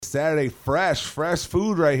Saturday. Fresh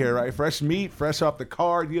food right here, right? Fresh meat, fresh off the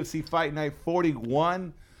card. UFC Fight Night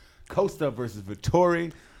 41. Costa versus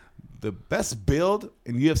Vettori. The best build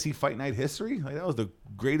in UFC Fight Night history. Like, that was the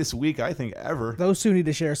greatest week, I think, ever. Those two need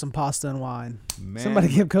to share some pasta and wine. Man. Somebody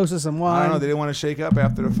give Costa some wine. I don't know. They didn't want to shake up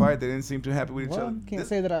after the fight. They didn't seem too happy with each other. Can't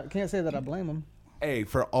say that I blame them. Hey,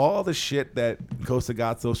 for all the shit that Costa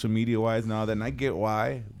got social media wise and all that, and I get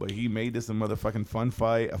why, but he made this a motherfucking fun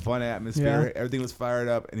fight, a fun atmosphere. Yeah. Everything was fired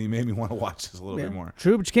up, and he made me want to watch this a little bit more.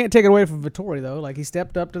 True, but you can't take it away from Vettori though. Like, he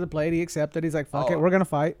stepped up to the plate, he accepted. He's like, "Fuck it, we're gonna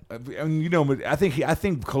fight." And you know, but I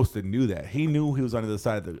think Costa knew that. He knew he was on the other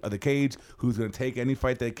side of the cage. Who was gonna take any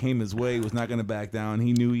fight that came his way. Was not gonna back down.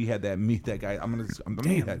 He knew he had that meat. That guy. I'm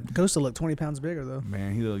meathead. Costa looked 20 pounds bigger though.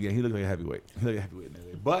 Man, he looked like a heavyweight.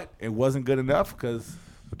 But it wasn't good enough because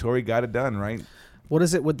Vettori got it done, right? What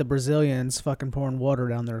is it with the Brazilians fucking pouring water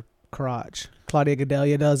down their crotch? Claudia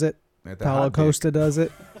Gadelha does it. Paulo Costa does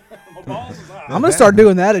it. I'm going to start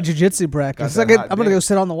doing that at jiu-jitsu practice. I'm going to go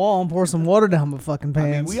sit on the wall and pour some water down my fucking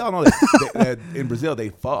pants. I mean, we all know that in Brazil they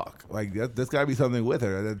fuck. Like, there's got to be something with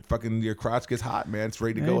her. That fucking your crotch gets hot, man. It's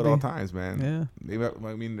ready to go at all times, man. Yeah.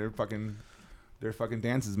 I mean, their fucking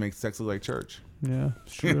dances make sex look like church. Yeah,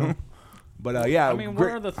 it's true. You know? But yeah, I mean, what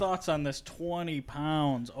are the thoughts on this 20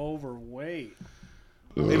 pounds overweight?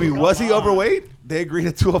 I mean, was he overweight? They agreed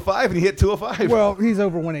at 205, and he hit 205. Well, he's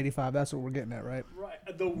over 185. That's what we're getting at, right?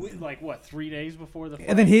 Right. Like what? 3 days before the fight?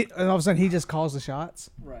 And then all of a sudden he just calls the shots.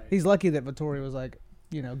 Right. He's lucky that Vettori was like,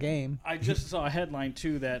 game. I just saw a headline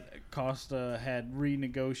too that Costa had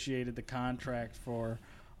renegotiated the contract for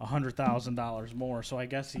 $100,000 more, so I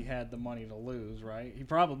guess he had the money to lose, right? He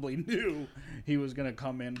probably knew he was going to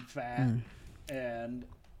come in fat, and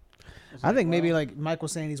I think maybe like Mike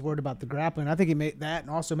was saying he's worried about the grappling. I think he made that, and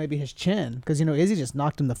also maybe his chin, because Izzy just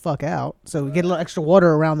knocked him the fuck out. So we get a little extra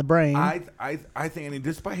water around the brain. I think, and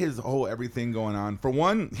despite his whole everything going on, for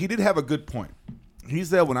one, he did have a good point. He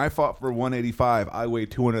said, when I fought for 185, I weighed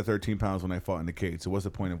 213 pounds when I fought in the cage. So what's the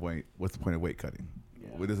point of weight? What's the point of weight cutting?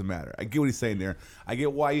 It doesn't matter. I get what he's saying there. I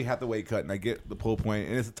get why you have to weight cut, and I get the pull point,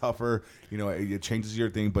 and it's tougher. It changes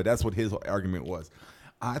your thing, but that's what his argument was.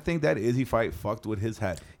 I think that Izzy fight fucked with his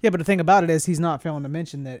head. Yeah, but the thing about it is he's not failing to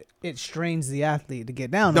mention that it strains the athlete to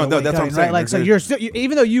get down. No, that's what I'm saying. Right? Like, so you're still,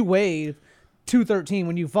 even though you weighed 213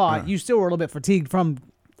 when you fought, you still were a little bit fatigued from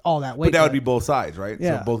all that weight. But that would be both sides, right?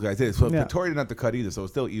 Yeah. So both guys did. So Vettori didn't have to cut either, so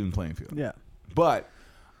it's still even playing field. Yeah. But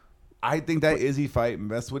I think that Izzy fight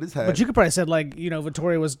messed with his head. But you could probably said, like,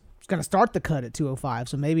 Vettori was going to start the cut at 205,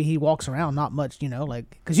 so maybe he walks around not much,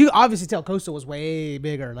 because you obviously tell Costa was way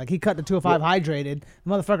bigger. Like, he cut to 205 hydrated. The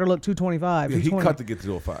motherfucker looked 225. Yeah, he cut to get to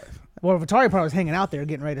 205. Well, Vettori probably was hanging out there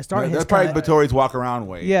getting ready to start his that's cut. probably Vittori's walk around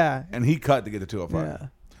weight. Yeah. And he cut to get to 205. Yeah.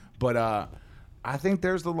 But I think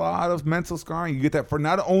there's a lot of mental scarring. You get that for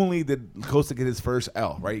not only did Costa get his first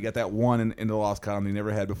L, right? You got that one in the loss column he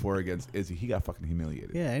never had before against Izzy. He got fucking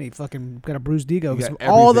humiliated. Yeah, and he fucking got a bruised ego.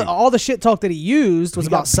 All the shit talk that he used was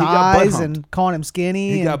about size and calling him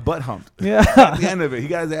skinny. He got butt humped. Yeah. At the end of it, he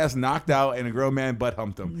got his ass knocked out, and a grown man butt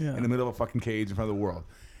humped him in the middle of a fucking cage in front of the world.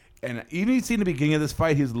 And even you see in the beginning of this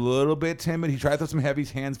fight, he's a little bit timid. He tried to throw some heavy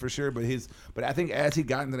hands for sure, but I think as he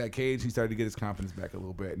got into that cage, he started to get his confidence back a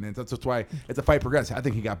little bit, and that's why as the fight progressed, I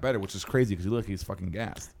think he got better, which is crazy because you look, he's fucking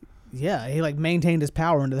gassed. Yeah, he maintained his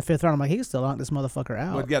power into the fifth round. I'm like, he can still knock this motherfucker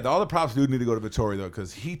out. But yeah, all the props do need to go to Vettori though,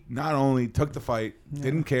 because he not only took the fight,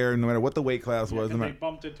 didn't care no matter what the weight class was. They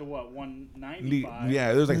bumped it to what, 195? Yeah,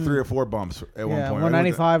 there was like 3 or 4 bumps at one point.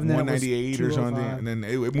 195 and then 198 or something, and then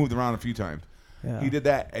it moved around a few times. Yeah. He did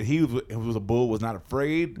that, and he was a bull, was not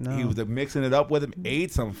afraid. No. He was mixing it up with him,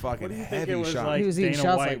 ate some fucking heavy shots. Like he was eating Dana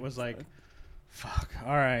shots White was like, fuck,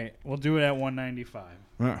 all right, we'll do it at 195.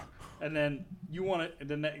 Yeah. And then you want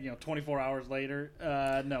it, 24 hours later,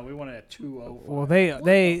 no, we want it at 205. Well,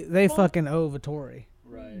 they fucking owe Vettori.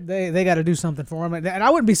 Right. They got to do something for him, and I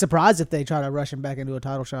wouldn't be surprised if they try to rush him back into a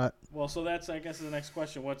title shot. Well, so that's, I guess, the next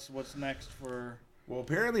question. What's next for? Well,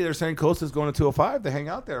 apparently they're saying Costa's going to 205 to hang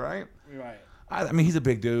out there, right? Right. I mean, he's a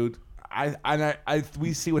big dude.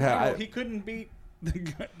 We see what happens. He couldn't beat the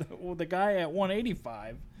guy at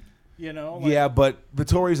 185. Yeah, but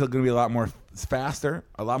Vittori's going to be a lot more faster,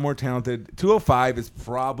 a lot more talented. 205 is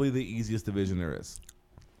probably the easiest division there is,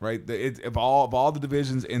 right? Of all the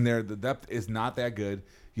divisions in there, the depth is not that good.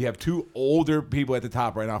 You have 2 older people at the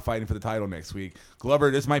top right now fighting for the title next week. Glover,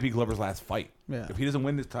 this might be Glover's last fight. Yeah. If he doesn't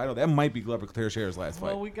win this title, that might be Glover Teixeira's last fight.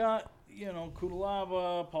 Well, we got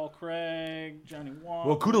Kudalaba, Paul Craig, Johnny Walker.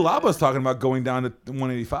 Well, Kudalaba's talking about going down to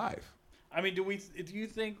 185. I mean, do you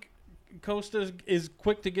think Costa is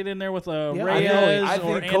quick to get in there with Reyes I think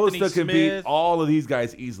or Costa Anthony can beat Smith? all of these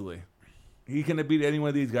guys easily. He couldn't beat any one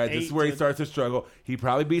of these guys. This is where he starts to struggle. He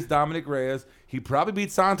probably beats Dominic Reyes. He probably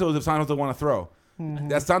beats Santos if Santos don't want to throw. Mm-hmm.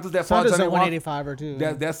 That Santos that fought Johnny 185 or two.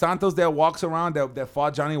 That Santos that walks around that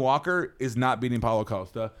fought Johnny Walker is not beating Paulo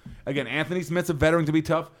Costa. Again, Anthony Smith's a veteran to be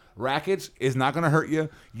tough. Rakic is not going to hurt you.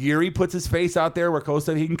 Yuri puts his face out there where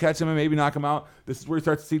Costa he can catch him and maybe knock him out. This is where he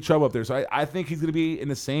starts to see trouble up there. So I think he's going to be in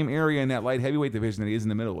the same area in that light heavyweight division that he is in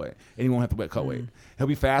the middleweight, and he won't have to cut weight. He'll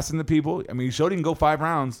be faster than the people. I mean, he showed he can go 5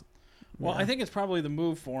 rounds. Well, I think it's probably the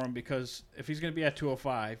move for him because if he's going to be at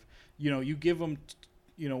 205, you give him,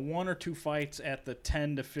 1 or 2 fights at the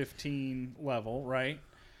 10 to 15 level, right?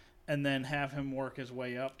 And then have him work his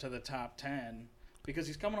way up to the top 10 because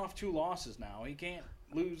he's coming off 2 losses now. He can't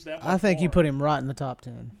lose that much I think more. you put him right in the top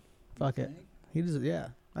 10. Fuck it. He does. Yeah.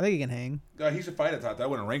 I think he can hang. He should fight a top 10. I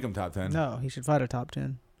wouldn't rank him top 10. No, he should fight a top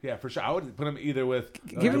 10. Yeah, for sure. I would put him either with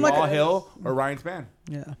give him Jamal Hill or Ryan Spann.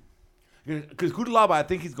 Yeah. Because Kudalaba, I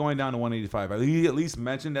think he's going down to 185. I think he at least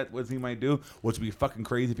mentioned that what he might do, which would be fucking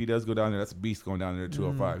crazy if he does go down there. That's a beast going down there to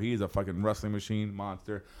 205. He is a fucking wrestling machine,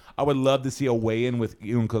 monster. I would love to see a weigh-in with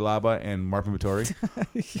Ion Kudalaba and Marvin Vittori.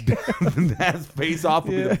 That face-off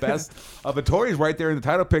would be the best. Vittori's right there in the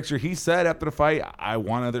title picture. He said after the fight, I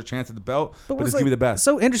want another chance at the belt, but just give me the best.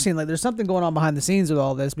 So interesting. Like, there's something going on behind the scenes with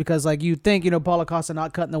all this because, like, you think, Paulo Costa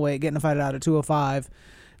not cutting the weight, getting a fight out at 205.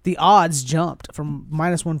 The odds jumped from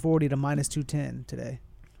minus 140 to minus 210 today.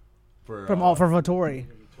 For Vittori.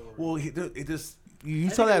 Well, you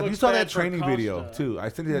saw that training video too. I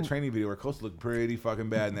sent you that training video where Costa looked pretty fucking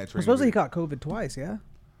bad in that training. Supposedly he caught COVID twice. Yeah.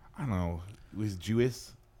 I don't know. He was Jewish.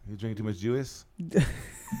 He was drinking too much Jewish.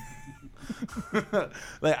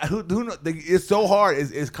 Like who it's so hard.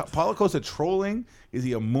 Is Paulo Costa trolling? Is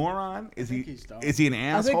he a moron? Is he an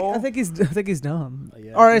asshole? I think he's dumb.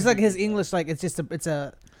 Yeah, or it's like his English, like it's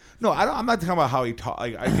a. No, I'm not talking about how he talk.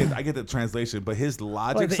 Like, I get the translation, but his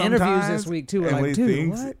logic. Like the sometimes, interviews this week too. And like, what he dude,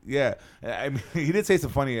 thinks, what? Yeah, I mean, he did say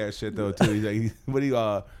some funny ass shit though too. He's like, he's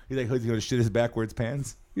like, he's gonna shit his backwards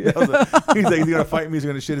pants. Yeah. He's like, he's gonna fight me. He's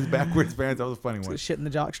gonna shit his backwards pants. That was a funny one. Shit in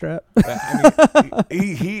the jockstrap. I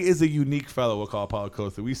mean, he is a unique fellow. We'll call Paulo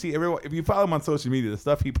Costa. We see everyone. If you follow him on social media, the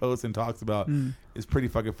stuff he posts and talks about is pretty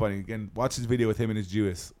fucking funny. Again, watch his video with him and his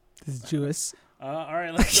Jewish. His Jewish. All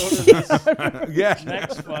right, let's go to this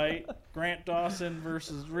next fight. Grant Dawson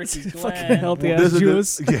versus Ricky Glenn. Fucking healthy ass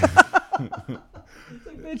Jewish. Yeah.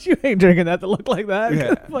 Bitch, you ain't drinking that to look like that.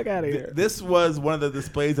 Yeah. Get the fuck out of here. This was one of the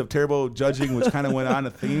displays of terrible judging, which kind of went on a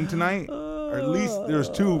theme tonight. Or at least there's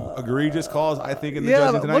 2 egregious calls, I think, in the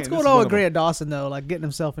judging tonight. What's going on with Grant Dawson, though? Like, getting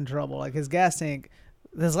himself in trouble. Like, his gas tank.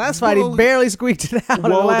 This last fight, he barely squeaked it out.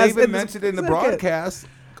 Well, they even mentioned it in the broadcast.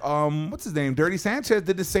 What's his name? Dirty Sanchez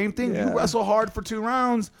did the same thing. Yeah. You wrestle hard for 2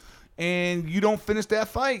 rounds, and you don't finish that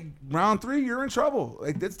fight. Round 3, you're in trouble.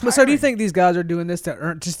 Like that's tiring. So do you think these guys are doing this to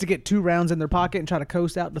earn, just to get 2 rounds in their pocket and try to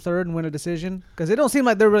coast out the 3rd and win a decision? Because it don't seem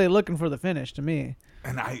like they're really looking for the finish to me.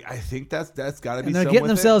 And I think that's got to be. And they're getting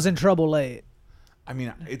themselves in trouble late. I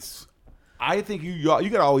mean, I think you got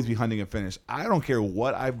to always be hunting a finish. I don't care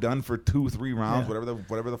what I've done for 2-3 rounds,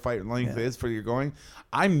 whatever the fight length is for you're going.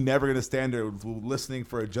 I'm never going to stand there listening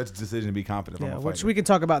for a judge's decision and be confident. Yeah, which we can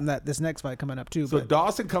talk about in this next fight coming up too. So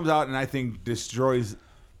Dawson comes out and I think destroys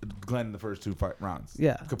Glenn in the first 2 rounds.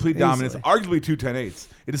 Yeah, complete dominance. Arguably 2 10-8s.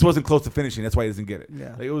 It just wasn't close to finishing. That's why he doesn't get it.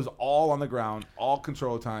 Yeah, like, it was all on the ground, all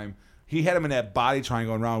control time. He had him in that body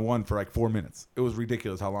triangle in round 1 for like 4 minutes. It was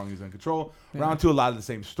ridiculous how long he was in control. Yeah. Round 2, a lot of the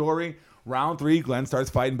same story. Round 3, Glenn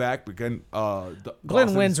starts fighting back. Again,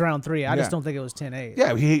 Glenn wins round 3. I just don't think it was 10-8.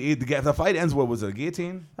 Yeah, the fight ends. What was it? A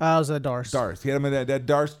guillotine? It was a Darce. Darce. He had him in that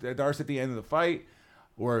Darce at the end of the fight,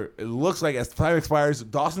 where it looks like as time expires,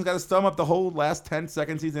 Dawson's got his thumb up the whole last 10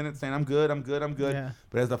 seconds he's in it, saying, I'm good. Yeah.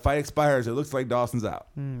 But as the fight expires, it looks like Dawson's out.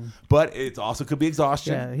 But it also could be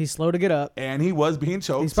exhaustion. Yeah, he's slow to get up. And he was being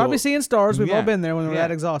choked. He's probably seeing stars. We've all been there when we're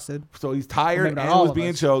that exhausted. So he's tired and was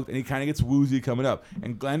being choked, and he kind of gets woozy coming up.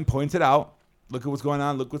 And Glenn points it out. Look at what's going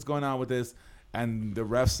on. Look what's going on with this. And the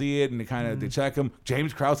refs see it, and they check him.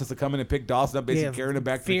 James Krause has to come in and pick Dawson up, basically carrying him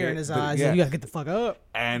back. Fear in his eyes. Yeah. You got to get the fuck up.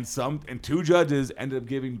 And 2 judges ended up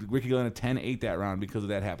giving Ricky Glenn a 10-8 that round because of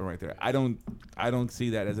that happened right there. I don't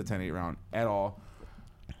see that as a 10-8 round at all.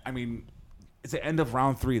 I mean, it's the end of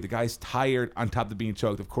round 3. The guy's tired on top of being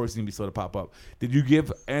choked. Of course, he's going to be slow to pop up. Did you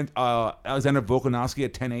give Alexander Volkanovski a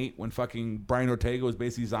 10-8 when fucking Brian Ortega was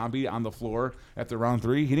basically zombie on the floor after round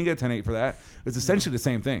 3? He didn't get a 10-8 for that. It's essentially the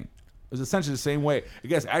same thing. It was essentially the same way. I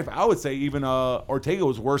guess I would say even Ortega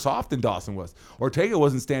was worse off than Dawson was. Ortega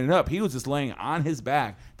wasn't standing up. He was just laying on his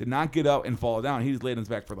back, did not get up and fall down. He was laid on his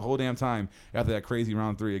back for the whole damn time after that crazy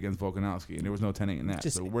round 3 against Volkanovski, and there was no 10-8 in that.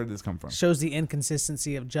 So where did this come from? Shows the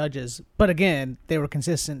inconsistency of judges. But again, they were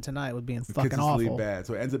consistent tonight with being fucking awful. Bad.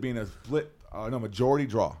 So it ends up being a split, majority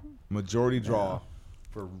draw. Majority draw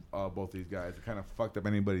for both these guys. It kind of fucked up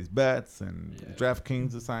anybody's bets and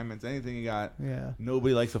DraftKings assignments, anything you got. Yeah.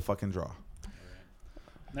 Nobody likes a fucking draw.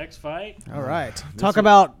 Next fight. All right. Talk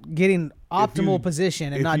about getting optimal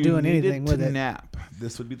position and not doing anything with it. Nap.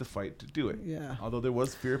 This would be the fight to do it. Yeah. Although there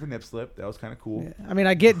was fear of a nip slip. That was kind of cool. Yeah. I mean,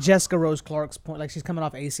 I get Jessica Rose Clark's point. Like, she's coming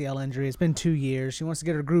off ACL injury. It's been 2 years. She wants to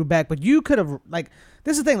get her groove back. But you could have,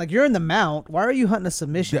 this is the thing. Like, you're in the mount. Why are you hunting a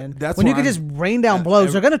submission when you could just rain down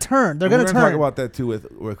blows? They're going to turn. They're going to turn. We're going to talk about that, too,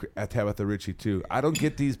 with Tabitha Ritchie, too. I don't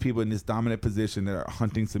get these people in this dominant position that are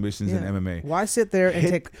hunting submissions in MMA. Why sit there and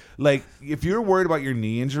take... Like, if you're worried about your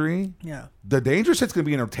knee injury, the dangerous shit's going to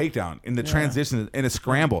be in a takedown, in the transition, in a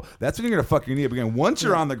scramble. That's when you're going to fuck your knee up again. Once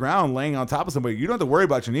you're on the ground laying on top of somebody, you don't have to worry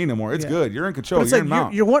about your knee no more. It's good. You're in control. You're in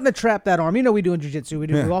mount. You're wanting to trap that arm. You know we do in jiu-jitsu.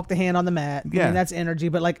 We walk the hand on the mat. Yeah. I mean, that's energy.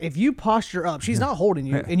 But, like, if you posture up, she's not holding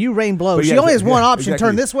you, and you rain blows. She only has one option,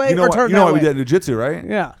 turn this way or turn that way. You know why we did in jiu-jitsu, right?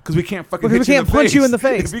 Yeah. Because we can't fucking hit you in the face. Punch you in the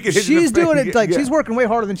face. She's doing it, like, she's working way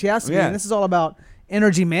harder than she has to be. And this is all about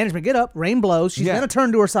energy management. Get up, rain blows. She's going to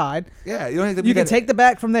turn to her side. Yeah. You can take the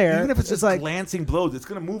back from there. Even if it's just like glancing blows, it's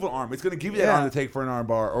going to move an arm. It's going to give you that arm to take for an arm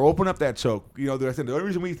bar or open up that choke. You know, the only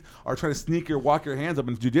reason we are trying to walk your hands up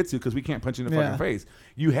in jiu-jitsu because we can't punch you in the fucking face.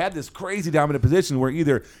 You had this crazy dominant position where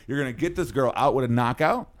either you're going to get this girl out with a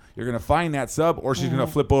knockout, you're going to find that sub, or she's going to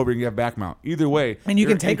flip over and you have back mount. Either way. And you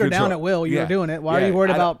can take her down at will. You're doing it. Why are you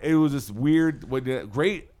worried about... It was just weird.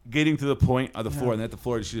 Great getting to the point of the floor, and at the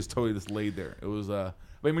floor, she just totally just laid there. It was...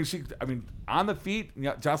 But I mean, on the feet,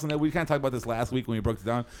 Jocelyn, we kind of talked about this last week when we broke it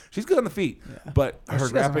down. She's good on the feet, but her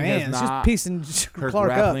grappling has not. Her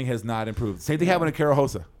grappling has not improved. Same thing happened to Carol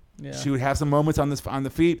Hossa. Yeah. She would have some moments on the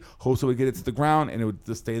feet. Hossa would get it to the ground, and it would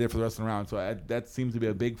just stay there for the rest of the round. So that seems to be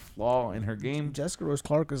a big flaw in her game. Jessica Rose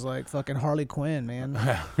Clark is like fucking Harley Quinn, man.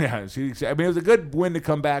 Yeah, I mean, it was a good win to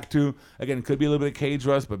come back to. Again, it could be a little bit of cage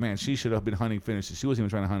rust, but man, she should have been hunting finishes. She wasn't even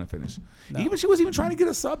trying to hunt a finish. No. She wasn't even trying to get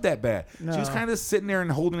a sub that bad. No. She was kind of just sitting there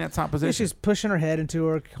and holding that top position. Yeah, she's pushing her head into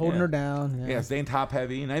her, holding her down. Yeah, staying top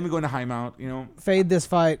heavy, not even going to high mount. You know, fade this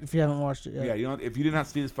fight if you haven't watched it yet. Yeah, if you did not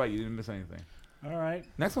see this fight, you didn't miss anything. All right.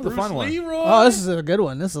 Next one's a fun one. Oh, this is a good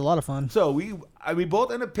one. This is a lot of fun. So we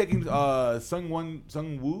both ended up picking Sung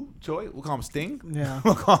Woo Choi. We'll call him Sting. Yeah.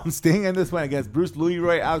 We'll call him Sting in this one against Bruce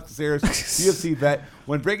Leroy, Alex Caceres, UFC vet.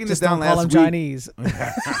 When breaking this down last week. Chinese.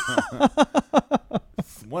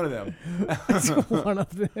 One of them. One of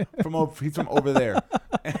them. He's from over there.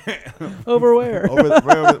 Over where?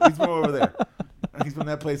 He's from over there. He's from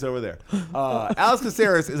that place over there. Alex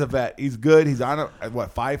Caceres is a vet. He's good. He's on a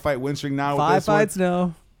 5-fight win streak now. 5 fights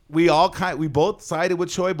now. We both sided with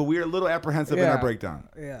Choi, but we were a little apprehensive in our breakdown.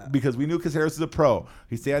 Yeah. Because we knew Caceres is a pro.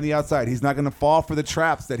 He stayed on the outside. He's not going to fall for the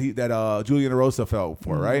traps that Julian Erosa fell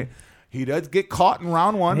for, right? He does get caught in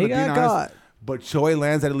round 1. He got caught. But Choi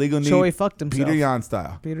lands that illegal knee. Choi fucked himself. Peter Yan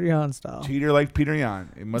style. Cheater like Peter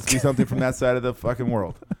Yan. It must be something from that side of the fucking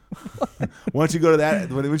world. Once you go to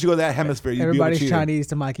that hemisphere, you everybody's be a cheater. Chinese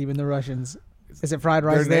to Mike, even the Russians. Is it fried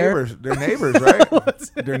rice there? They're neighbors, right?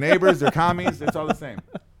 They're neighbors. They're commies. It's all the same.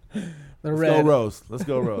 Let's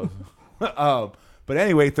go Rose. But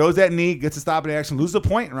anyway, throws that knee, gets a stop in action, loses a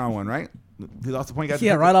point in round 1, right? He lost the point.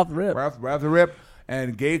 Right off the rip. Right off the rip.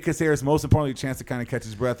 And gave Caceres, most importantly, a chance to kind of catch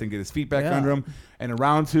his breath and get his feet back under him. And in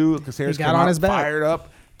round 2, Caceres got on his back, fired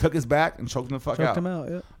up, took his back, and choked him the fuck out. Choked him out,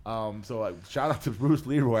 yeah. So shout out to Bruce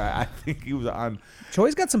Leroy. I think he was on.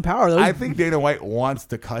 Choi's got some power, though. I think Dana White wants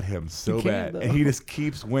to cut him so bad. And he just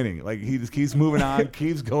keeps winning. Like, he just keeps moving on,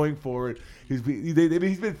 keeps going forward. He's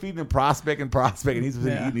been feeding him prospect, and he's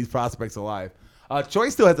been eating these prospects alive. Choi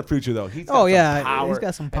still has a future, though. He's got power. He's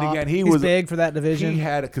got some pop. And again, he's big for that division. He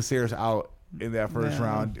had Caceres out in that first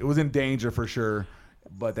round. It was in danger for sure.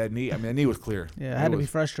 But that knee was clear. Yeah, it had to be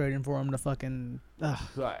frustrating for him to fucking.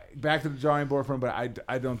 So back to the drawing board for him, but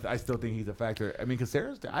I still think he's a factor. I mean,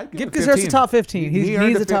 Caceres, I'd give Caceres a top 15.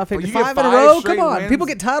 He's a top 15. 5 in a row. Come on, wins. People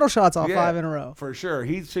get title shots off 5 in a row for sure.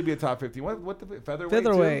 He should be a top 15. What the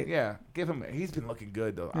featherweight? Too? Yeah, give him. He's been looking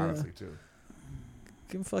good though, honestly too.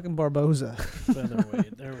 Give him fucking Barboza.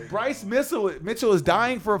 Featherweight. There we go. Bryce Mitchell is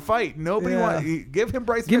dying for a fight. Nobody wants. Give him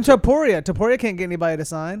Bryce. Give him Topuria. Topuria can't get anybody to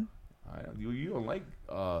sign. You don't like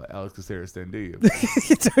Alex Caceres then, do you?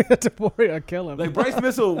 Topuria kill him. Like Bryce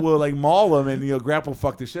Mitchell will like maul him and grapple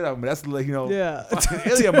fuck the shit out of him. But that's like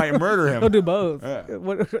Ilya might murder him. He'll do both. Yeah.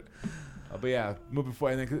 But yeah, moving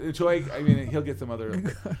forward, and then Choi. I mean, he'll get some other.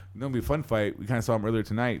 It'll be a fun fight. We kind of saw him earlier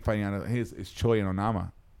tonight fighting on it's Choi and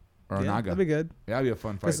Onama. Or Onaga. That'd be good. Yeah, that'd be a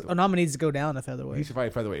fun fight. Because Onama needs to go down to featherweight. He should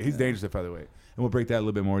fight featherweight. He's dangerous at featherweight. And we'll break that a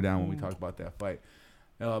little bit more down when we talk about that fight.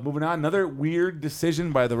 Moving on, another weird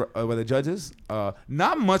decision by the judges.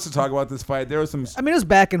 Not much to talk about this fight. There was some. I mean, it was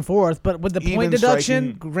back and forth, but with the point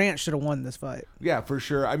deduction, striking. Grant should have won this fight. Yeah, for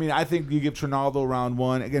sure. I mean, I think you give Trinaldo round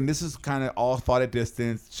one. Again, this is kind of all fought at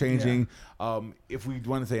distance, changing. Yeah. If we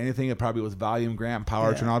want to say anything, it probably was volume Grant,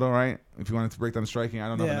 power Trinaldo, right? If you wanted to break down the striking, I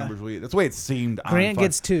don't know the numbers. That's the way it seemed. Grant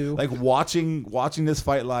gets 2. Like watching this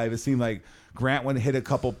fight live, it seemed like Grant would hit a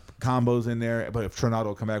couple combos in there, but if Trinaldo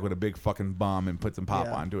will come back with a big fucking bomb and put some pop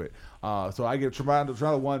onto it. So I give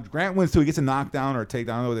Trinaldo 1. Grant wins 2. He gets a knockdown or a takedown.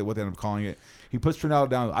 I don't know what they end up calling it. He puts Trinaldo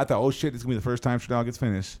down. I thought, oh shit, this is going to be the first time Trinaldo gets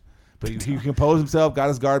finished. But he composed himself, got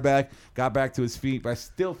his guard back, got back to his feet. But I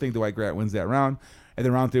still think Dwight Grant wins that round. And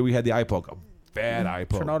then round 3, we had the eye poke. A bad eye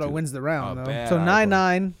poke. Trinaldo wins the round, though. So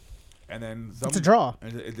 9-9. And then it's a draw.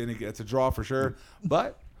 And then it's a draw for sure.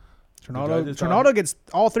 But Trinaldo gets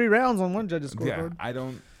all 3 rounds on one judge's scorecard.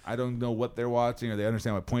 Yeah, I don't know what they're watching or they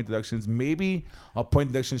understand what point deductions. Maybe a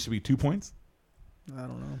point deduction should be 2 points. I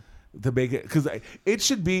don't know. To make it, because it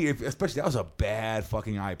should be, especially that was a bad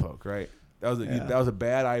fucking eye poke, right? That was a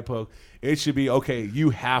bad eye poke. It should be okay.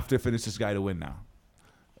 You have to finish this guy to win now.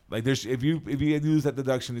 Like if you use that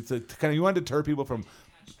deduction, it's you want to deter people from.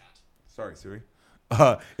 Sorry, Siri.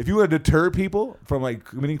 If you want to deter people from like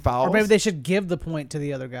committing fouls, or maybe they should give the point to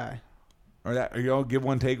the other guy. Or give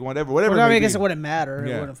one, take whatever. Well, I guess it wouldn't matter.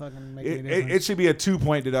 Yeah. It wouldn't fucking make any difference. It should be a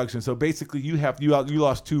 2-point deduction. So basically, you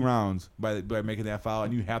lost 2 rounds by making that foul,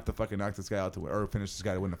 and you have to fucking knock this guy out or finish this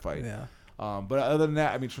guy to win the fight. Yeah. But other than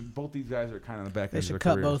that, I mean, both these guys are kind of on the back end of their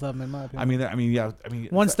cut careers. both of them, in my opinion. I mean,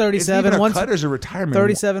 one's 37, one's cut is a retirement.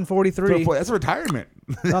 37-43. That's a retirement.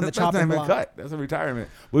 On the chopping block. Cut. That's a retirement.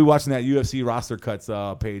 We'll be watching that UFC roster cuts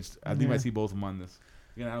page. I think you might see both of them on this.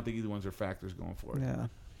 Again, I don't think either ones are factors going forward. Yeah.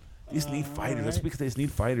 They just need fighters. Right. That's because they just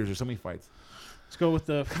need fighters. There's so many fights. Let's go with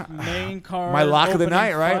the main card. My lock of the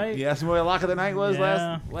night, right? Fight. You asked me what my lock of the night was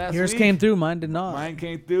last Yours week. came through. Mine did not. Mine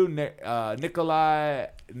came through. Nikolai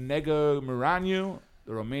Negomiranu,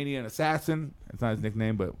 the Romanian assassin. It's not his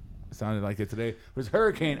nickname, but it sounded like it today. It was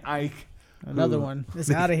Hurricane Ike. Another one. It's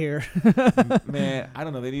out of here. Man, I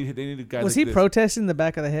don't know. They need guys. Was like he protesting the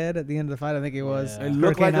back of the head at the end of the fight? I think he was. It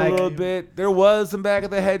looked like a little bit. There was some back of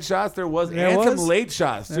the head shots. There was some late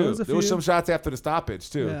shots too. There was some shots after the stoppage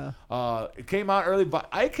too. Yeah. It came out early, but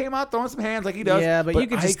Ike came out throwing some hands like he does. Yeah, but you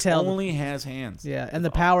can just tell. Only has hands. Yeah, and the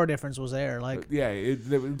power difference was there. Like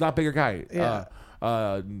it not bigger guy. Yeah.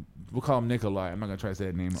 We'll call him Nikolai. I'm not gonna try to say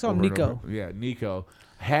that name. So Nico. Yeah, Nico.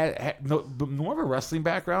 Had more of a wrestling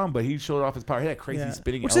background, but he showed off his power. He had crazy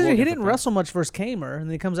spinning. Which he didn't wrestle much versus Kamer, and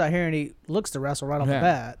then he comes out here and he looks to wrestle right off the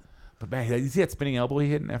bat. But man, you see that spinning elbow he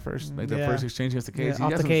hit in that first, like the first exchange against the cage.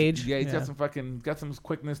 Off the cage. Yeah, he's got some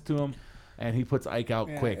quickness to him, and he puts Ike out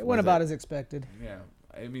quick. It went about as expected. Yeah,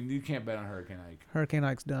 I mean you can't bet on Hurricane Ike. Hurricane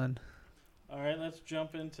Ike's done. All right, let's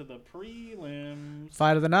jump into the prelims.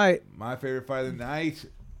 Fight of the night. My favorite fight of the night.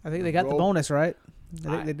 I think they got the bonus right. I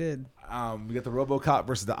think they did. We got the RoboCop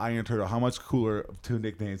versus the Iron Turtle. How much cooler of 2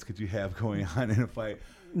 nicknames could you have going on in a fight?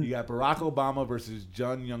 You got Barack Obama versus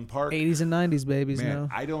Jun Young Park. 80s and 90s babies. Man,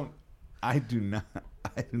 I do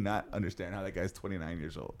not understand how that guy's 29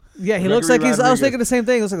 years old. Yeah, he looks like I was thinking the same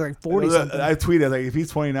thing. He looks like 40 something. I tweeted like if he's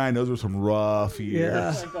 29, those were some rough years. Yeah.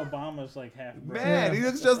 Like Obama's like half. Man, he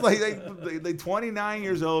looks just like 29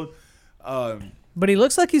 years old. But he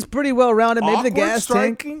looks like he's pretty well rounded. Maybe the gas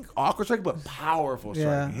tank. Awkward striking, but powerful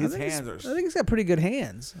striking. His hands are. I think he's got pretty good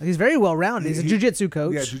hands. He's very well rounded. He's a jiu-jitsu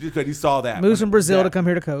coach. Yeah, jiu-jitsu. He saw that. Moves from Brazil to come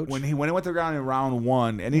here to coach. When he went to the ground in round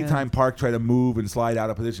 1, anytime Park tried to move and slide out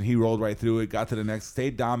of position, he rolled right through it, got to the next,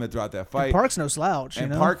 stayed dominant throughout that fight. And Park's no slouch.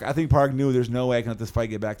 And I think Park knew there's no way I can let this fight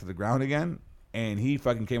get back to the ground again. And he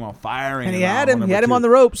fucking came out firing. And he had him. He had him on the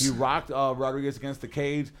ropes. He rocked Rodriguez against the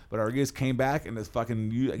cage, but Rodriguez came back and this fucking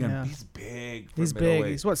he's big. He's big.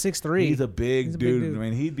 He's 6'3". He's a big dude. I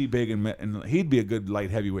mean, he'd be big and he'd be a good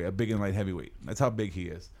light heavyweight, a big and light heavyweight. That's how big he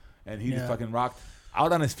is. And he just fucking rocked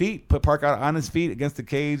out on his feet, put Park out on his feet against the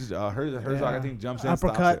cage. Herzog, I think, jumps in,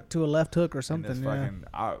 uppercut to a left hook or something.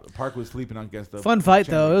 Park was sleeping against the fun fight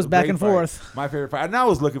though. It was back and forth. My favorite fight. And I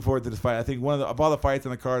was looking forward to this fight. I think of all the fights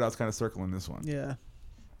on the card, I was kind of circling this one. Yeah.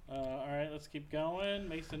 All right, let's keep going.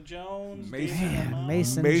 Mason Jones.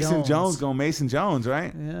 Mason Jones going Mason Jones,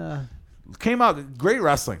 right? Yeah. Came out great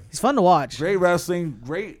wrestling. He's fun to watch. Great wrestling,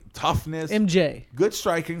 great toughness. MJ. Good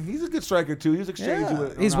striking. He's a good striker too. He's exchanging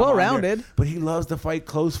with. He's well rounded. But he loves to fight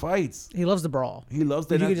close fights. He loves the brawl. He loves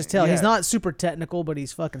that. You can just tell. He's not super technical, but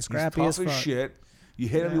he's fucking scrappy he's tough as fuck. Shit. You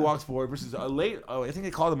hit him, he walks forward. Versus a late. Oh, I think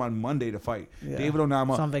they called him on Monday to fight. Yeah. David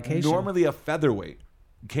Onama. He's on vacation. Normally a featherweight,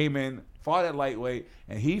 came in, fought at lightweight,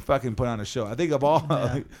 and he fucking put on a show. I think of all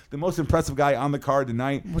the most impressive guy on the card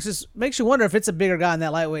tonight. Which just makes you wonder if it's a bigger guy in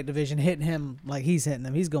that lightweight division hitting him like he's hitting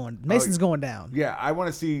him. He's going. Mason's going down. Yeah, I want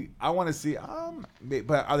to see.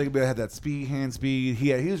 But I think he had that hand speed.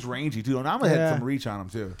 He was rangy too. Onama had some reach on him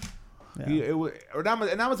too. Yeah.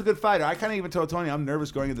 Onama's a good fighter. I kind of even told Tony I'm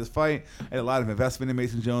nervous going into this fight. I had a lot of investment in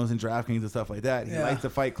Mason Jones and DraftKings and stuff like that. He likes to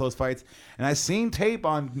fight close fights, and I've seen tape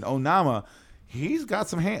on Onama. He's got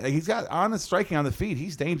some hand. He's got honest striking on the feet.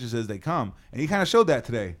 He's dangerous as they come, and he kind of showed that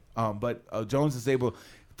today. But Jones is able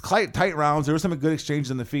tight rounds. There were some good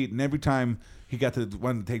exchanges on the feet, and every time he got to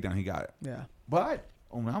one takedown, he got it. Yeah. But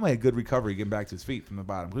Onama had good recovery getting back to his feet from the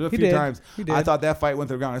bottom. A few times I thought that fight went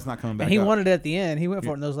to the ground. It's not coming back. And he wanted it at the end. He went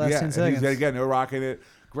for it in those last 10 seconds. Again, they were rocking it.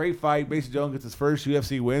 Great fight. Mason Jones gets his first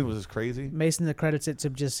UFC win, which is crazy. Mason credits it to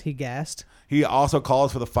just he gassed. He also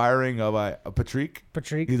calls for the firing of Patrick.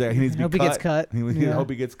 He's like, he needs to be cut. He gets cut. He hope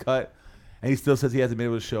he gets cut. And he still says he hasn't been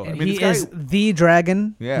able to show. And he is the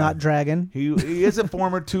dragon, not dragon. He is a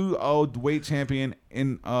former 2-0 weight champion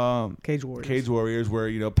in Cage Warriors. Cage Warriors,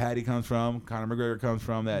 where Patty comes from, Conor McGregor comes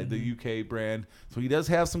from, the UK brand. So he does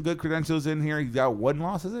have some good credentials in here. He's got one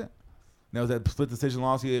loss, is it? That was that split decision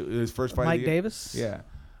loss. His first fight. Mike Davis. Yeah.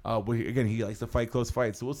 But again, he likes to fight close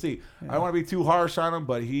fights. So we'll see. Yeah. I don't want to be too harsh on him,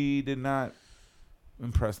 but he did not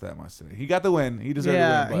impress that much today. He got the win. He deserved the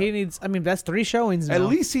win. Yeah, he needs. I mean, that's 3 showings now. At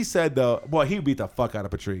least he said though. Well, he beat the fuck out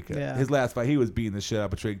of Patrick. Yeah. His last fight, he was beating the shit out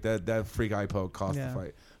of Patrick. That freak eye poke cost the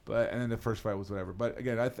fight. And then the first fight was whatever. But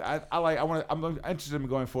again, I'm interested in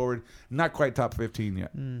going forward. Not quite top 15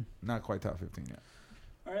 yet. Not quite top 15 yet.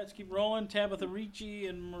 All right, let's keep rolling. Tabitha Ricci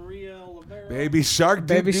and Maria Oliveira. Baby Shark.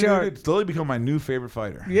 Baby Shark. It's slowly become my new favorite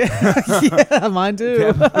fighter. Yeah, mine too.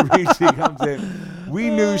 Tabitha Ricci comes in. We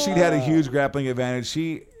knew she'd had a huge grappling advantage.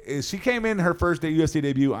 She came in her first UFC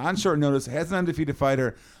debut on short notice, has an undefeated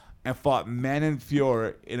fighter, and fought Manon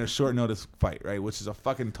Fiore in a short notice fight, right? Which is a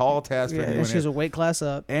fucking tall task for anyone. She's a weight class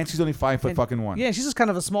up. And she's only 5 foot fucking one. Yeah, she's just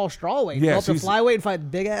kind of a small straw weight. Yeah, she's flyweight and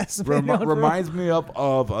fight big ass. Reminds me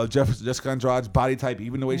of Jessica Andrade's body type,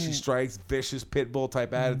 even the way she strikes, vicious pit bull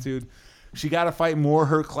type attitude. She got to fight more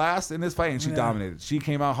her class in this fight, and she dominated. She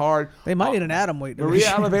came out hard. They might need an atom weight.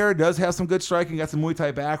 Maria Oliveira does have some good striking, got some Muay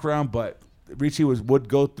Thai background, but Ricci would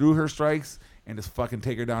go through her strikes and just fucking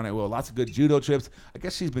take her down at will. Lots of good judo trips. I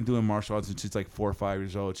guess she's been doing martial arts since she's like 4 or 5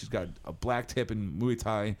 years old. She's got a black tip in Muay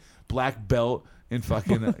Thai, black belt in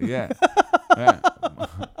fucking yeah.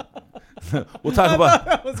 We'll talk about.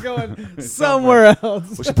 I was going somewhere else.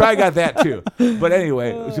 Well, she probably got that too. But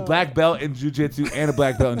anyway, she's a black belt in jiu-jitsu and a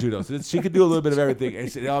black belt in judo. So she could do a little bit of everything,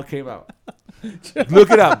 and it all came out.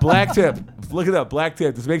 Look it up, black tip. Look it up, black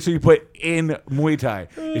tip. Just make sure you put in Muay Thai.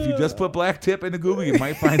 If you just put black tip into Google, you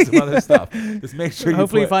might find some other stuff. Just make sure.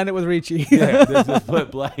 Hopefully, you find it with Ricci. Yeah, just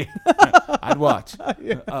put black. I'd watch. But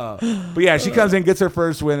yeah, she comes in, gets her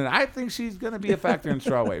first win, and I think she's gonna be a factor in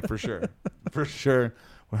strawweight for sure. For sure,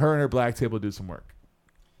 her and her black tip will do some work.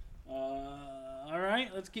 All right,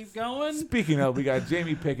 let's keep going. Speaking of, we got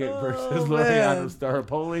Jamie Pickett versus Loriano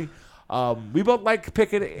Staropoli. We both like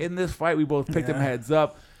Pickett in this fight. We both picked him heads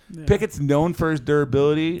up. Yeah. Pickett's known for his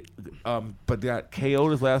durability, but got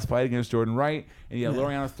KO'd his last fight against Jordan Wright. And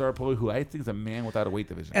Loriano Staropoli, who I think is a man without a weight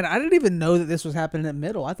division. And I didn't even know that this was happening at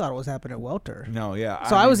middle. I thought it was happening at welter. No, yeah.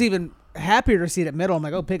 So I was even happier to see it at middle. I'm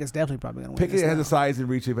like, oh, Pickett's definitely probably going to win. Pickett has a size and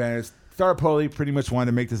reach advantage. Staropoli pretty much wanted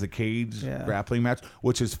to make this a cage grappling match,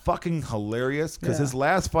 which is fucking hilarious because his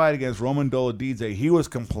last fight against Roman Dolidze, he was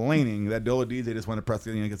complaining that Dolidze just wanted to press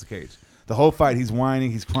the against the cage. The whole fight, he's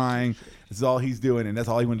whining, he's crying. This is all he's doing, and that's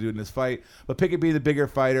all he wanted to do in this fight. But Pickett being the bigger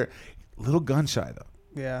fighter, little gun shy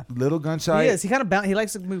though. Yeah, little gun shy. He is. He kind of he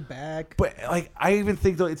likes to move back. But like I even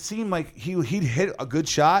think though, it seemed like he'd hit a good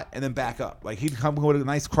shot and then back up. Like he'd come with a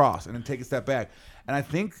nice cross and then take a step back. And I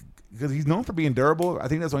think because he's known for being durable, I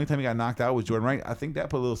think that's the only time he got knocked out was Jordan Wright. I think that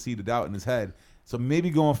put a little seed of doubt in his head. So maybe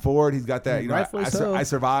going forward, he's got that. You know, I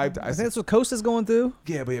survived. I think that's what Costa's going through.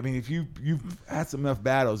 Yeah, but I mean, if you've had some enough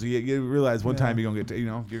battles, you realize one time you're gonna get you're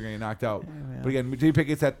gonna get knocked out. Yeah. But again, Jay Pickett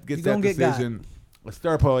gets that decision. With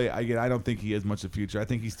Staropoli, I don't think he has much of a future. I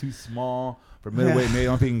think he's too small for middleweight. Maybe I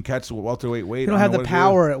don't think he can catch welterweight weight. He don't have the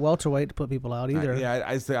power at welterweight to put people out either.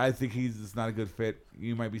 I think he's just not a good fit.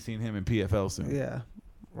 You might be seeing him in PFL soon. Yeah.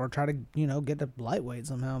 or try to get to lightweight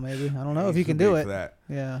somehow. Maybe I don't know if you can do it. For that.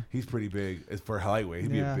 Yeah, he's pretty big. It's for lightweight.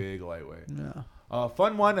 He'd be a big lightweight. Yeah.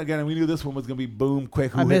 Fun one again. We knew this one was gonna be boom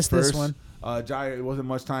quick. I missed this one. It wasn't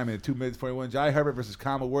much time in 2 minutes 41. Jai Herbert versus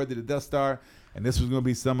Kama Worthy, the Death Star, and this was gonna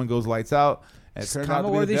be someone goes lights out. And it turned out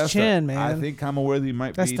to be the Death chin, Star. man. I think Kama Worthy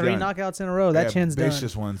might That's be. That's 3 knockouts in a row. That chin's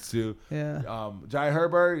vicious done. ones too. Yeah. Jai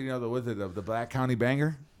Herbert, the Black County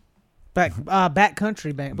Banger. Black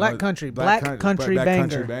Country Banger. Black Country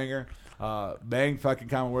Banger. Bang fucking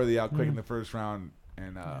Kama Worthy out quick in the first round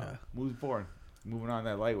and moving forward. Moving on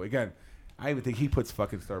that lightweight. Again, I even think he puts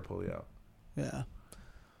fucking Star Pulley out. Yeah.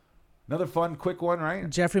 Another fun, quick one, right?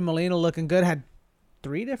 Jeffrey Molina looking good. Had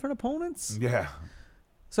 3 different opponents. Yeah.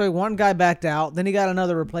 So one guy backed out. Then he got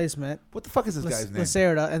another replacement. What the fuck is this guy's name?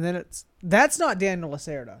 Lacerda. And then that's not Daniel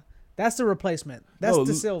Lacerda. That's the replacement. That's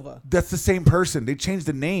De Silva. That's the same person. They changed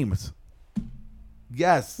the names.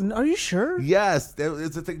 Yes. Are you sure? Yes.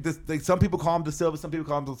 It's a thing. Some people call him De Silva. Some people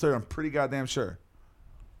call him Lacerda. I'm pretty goddamn sure.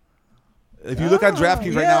 If you look at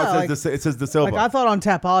DraftKings right now, it says De Silva. Like I thought on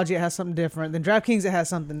Tapology it has something different. Then DraftKings it has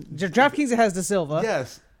something. DraftKings it has De Silva.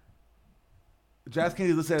 Yes.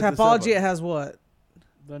 DraftKings it says Tapology it has what?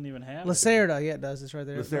 Doesn't even have Lacerda. Yeah, it does. It's right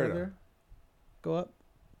there. Lacerda. Right there. Go up.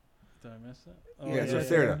 Did I miss it? Oh, yeah, it's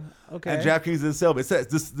Lacerda. Yeah. Okay. And DraftKings is De Silva. It says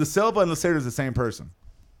De Silva and Lacerda is the same person.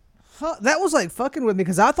 Huh, that was like fucking with me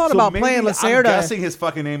because I thought about playing Lacerda. I'm guessing his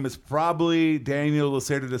fucking name is probably Daniel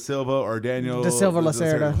Lacerda De Silva or Daniel De Silva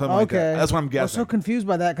Lacerda. Okay. Like that. That's what I'm guessing. I was so confused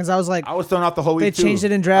by that because I was like, I was thrown off the whole week. They changed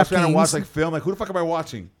it in DraftKings. I was trying to watch film. Like, who the fuck am I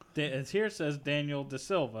watching? Here it says Daniel De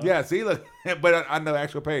Silva. Yeah, see, look, but on the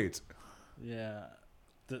actual page. Yeah.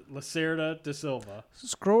 Lacerda De Silva.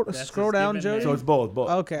 Scroll down, Joe. So it's both.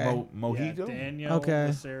 Okay. Mojito. Yeah, Daniel. Okay.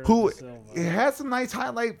 Lacerda Who De Silva. it had some nice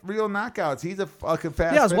highlight reel knockouts. He's a fucking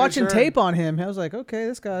fast. Yeah, I was watching finisher. tape on him. I was like, okay,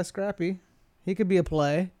 this guy's scrappy. He could be a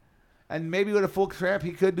play. And maybe with a full trap,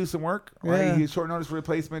 he could do some work. Yeah. Right? He's short notice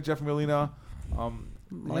replacement. Jeffrey Molina.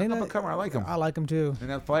 Molina, I like him. I like him too. In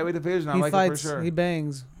that flyweight division, I like fights, him for sure. He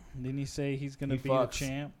bangs. Didn't he say he's going to be fucks. a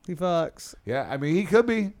champ? He fucks. Yeah, I mean he could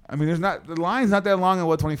be. I mean the line's not that long at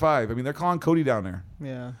 125. I mean they're calling Cody down there.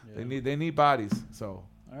 Yeah. They need bodies. So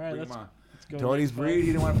all right, let's go. Cody's breed. He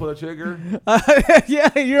didn't want to pull the trigger.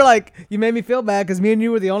 Yeah, you're like you made me feel bad because me and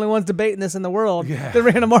you were the only ones debating this in the world. Yeah. That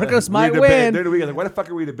Ronda Marcos might win. Like, why the fuck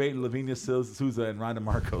are we debating Lavinia Souza and Ronda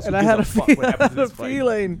Marcos? And I had a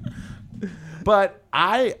feeling. But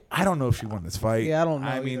I don't know if she won this fight. Yeah, I don't know.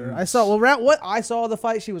 I mean, I saw what I saw the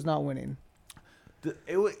fight. She was not winning.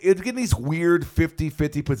 It's getting these weird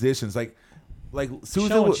 50-50 positions. Like Souza.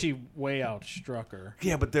 Showing she way outstruck her.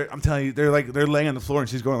 Yeah, but I'm telling you, they're laying on the floor and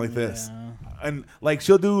she's going like this, and like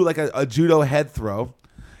she'll do like a judo head throw,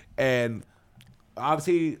 and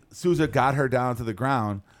obviously Souza got her down to the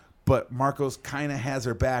ground. But Marcos kind of has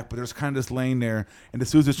her back, but there's kind of just laying there, and the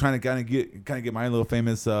Souza's trying to kind of get my little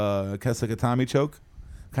famous Kesekatami choke,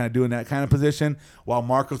 kind of doing that kind of position, while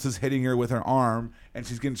Marcos is hitting her with her arm, and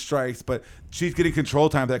she's getting strikes, but she's getting control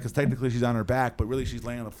time for that because technically she's on her back, but really she's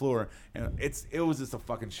laying on the floor, and it was just a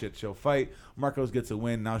fucking shit show fight. Marcos gets a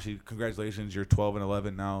win. Now congratulations, you're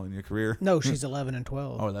 12-11 now in your career. No, she's 11-12.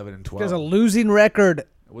 Oh, 11-12. She has a losing record.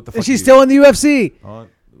 What the fuck? She's still in the UFC.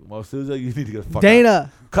 Well, Souza, you need to get a fuck Dana. out.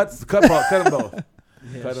 Cut them both.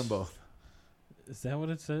 Yeah, cut them both. Is that what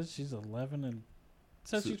it says? She's 11 and it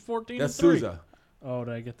says she's 14 That's and 3. Souza. Oh,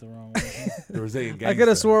 did I get the wrong one? The Brazilian gangster. I could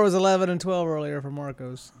have swore it was 11-12 earlier for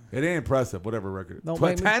Marcos. It ain't impressive, whatever record. Don't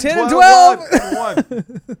make me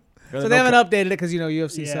 10-12. So they haven't updated it because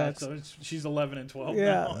UFC sucks. So she's 11-12 Yeah.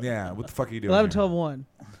 now. Yeah, what the fuck are you doing? 11-12-1.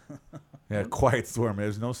 Yeah, quiet storm.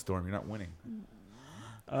 There's no storm. You're not winning.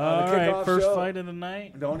 All right, first fight of the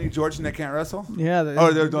night. The only Georgian that can't wrestle? Yeah.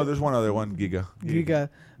 There's one other one, Giga.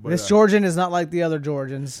 But, this Georgian is not like the other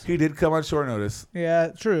Georgians. He did come on short notice. Yeah,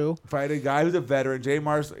 true. Fight a guy who's a veteran. J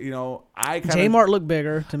Mart, J Mart looked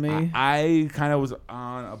bigger to me. I kind of was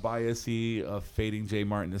on a bias-y of fading J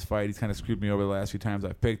Mart in this fight. He's kind of screwed me over the last few times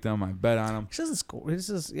I picked him. I bet on him. He doesn't score. He's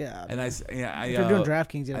just, yeah. And if you're doing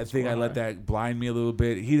DraftKings, I think I let that blind me a little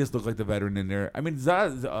bit. He just looked like the veteran in there. I mean,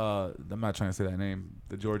 I'm not trying to say that name.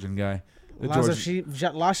 The Georgian guy.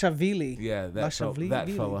 Lashavili. Yeah, that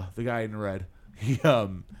fella. The guy in red. He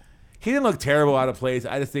didn't look terrible out of place.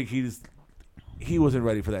 I just think he wasn't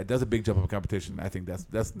ready for that. That's a big jump up competition. I think that's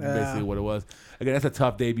basically what it was. Again, that's a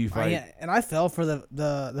tough debut fight. Yeah, and I fell for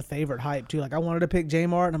the favorite hype too. Like I wanted to pick J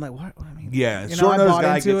Mart, and I'm like, what? I mean, yeah, short notice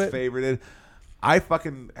guy gets favorited. I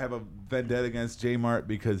fucking have a vendetta against J Mart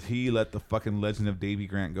because he let the fucking legend of Davey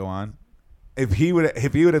Grant go on. If he would have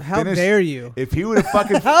finished, how dare you? If he would have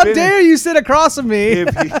fucking, how dare you sit across from me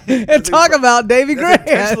and talk about Davy Grant?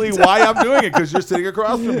 That's intentionally why I'm doing it, because you're sitting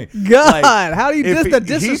across from me. God, like, how do you the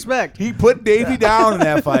disrespect? He put Davy down in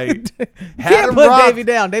that fight. Can't put Davy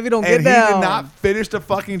down. Davy don't get down. He did not finish the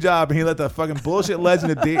fucking job, and he let the fucking bullshit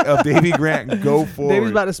legend of Davy Grant go forward.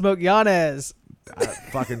 Davy's about to smoke Yanez.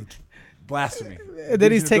 Fucking blasphemy. And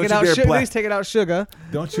then he's taking out sugar. He's taking out sugar.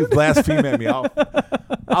 Don't you blaspheme at me.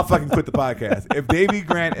 I'll fucking quit the podcast. If Davy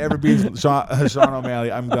Grant ever beats Sean O'Malley,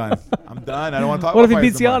 I'm done. I don't want to talk about it. What if he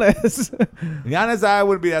beats Yanez? Yanez, I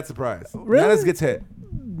wouldn't be that surprised. Really? Yanez gets hit.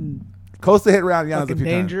 Costa hit around Yanez a few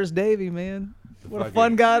dangerous times. Davy, man. What a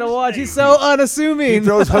fun guy to watch. He's so unassuming. He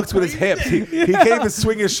throws hooks with his hips. He can't even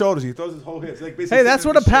swing his shoulders. He throws his whole hips. Like hey, that's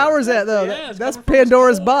where the power's at, though. That's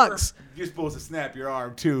Pandora's box. You're supposed to snap your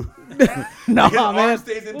arm, too. No, his man. arm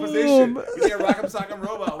stays in position. He's like a rock'em sock'em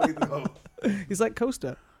robot when he throws. He's like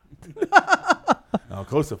Costa. No,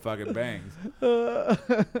 Costa fucking bangs.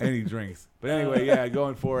 And he drinks. But anyway, yeah,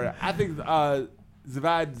 going forward, I think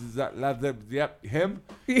him,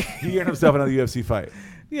 he earned himself another UFC fight.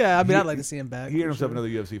 Yeah, I mean, I'd like to see him back. He earned himself another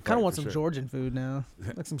UFC fight. Kind of want some Georgian food now.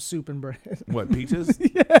 Like some soup and bread. What, peaches?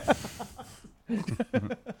 Yeah.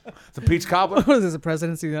 Some peach cobbler? What is this, the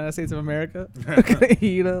presidency of the United States of America? I'm going to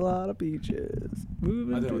eat a lot of peaches.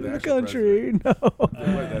 Moving to the country. No.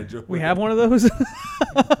 We have one of those?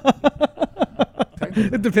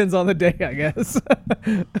 It depends on the day, I guess.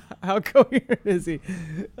 How coherent is he?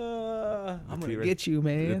 I'm going to get you,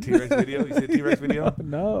 man. The T-Rex video? You see the T-Rex video?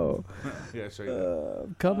 No. Yeah, I'll show you that.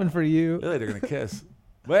 I'm coming for you. Really, they're going to kiss.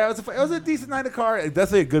 Well, it was a decent night of card.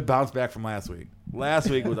 Definitely a good bounce back from last week. Last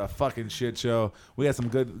week was a fucking shit show. We had some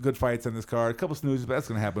good fights on this card. A couple snoozes, but that's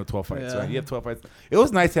going to happen with 12 fights, right? You have 12 fights. It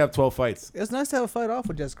was nice to have 12 fights. It was nice to have a fight off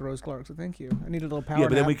with Jessica Rose Clark, so thank you. I needed a little power. Yeah,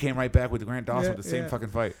 but then we came right back with Grant Dawson with the same fucking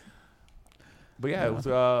fight. But yeah, it was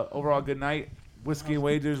overall a good night. Whiskey and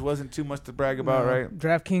wagers wasn't too much to brag about, right?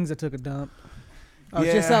 DraftKings, I took a dump. I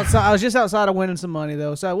was just outside of winning some money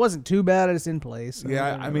though, so it wasn't too bad. It's in place.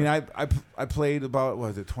 Yeah, I mean, I played about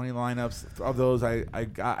 20 lineups. Of those, I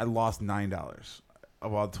lost $9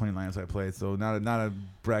 of all the 20 lineups I played. So not a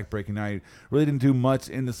breaking night. Really didn't do much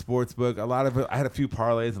in the sports book. A lot of it, I had a few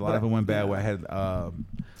parlays. A lot of it went bad. Where I had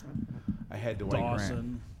Dwight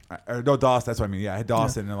Grant. Dawson. That's what I mean. Yeah, I had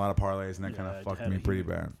Dawson in a lot of parlays, and that kind of fucked me pretty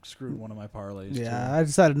bad. Screwed one of my parlays. Yeah, too. I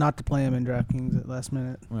decided not to play him in DraftKings at last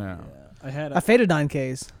minute. Yeah. I faded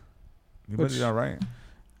 9Ks. You did all right.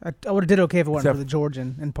 I would have did okay if it wasn't for the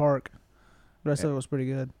Georgian in Park. The rest of it was pretty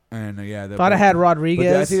good. And if I'd have had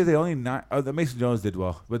Rodriguez, I think the only the Mason Jones did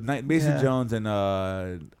well, but Mason Jones and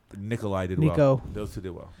Nikolai did well. Those two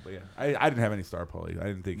did well. But yeah, I didn't have any star poly. I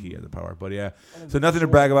didn't think he had the power. But yeah, so nothing to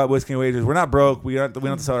brag about. Whiskey and wagers. We're not broke. We don't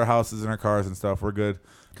have to sell our houses and our cars and stuff. We're good.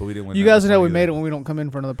 But we didn't win. You guys know we made it when we don't come in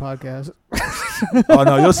for another podcast. Oh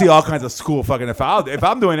no, you'll see all kinds of cool fucking. If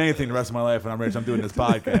I'm doing anything the rest of my life when I'm rich, I'm doing this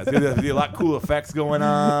podcast. There'll be a lot of cool effects going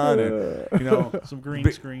on, and some green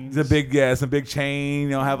screens. Some big chain.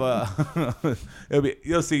 Have a.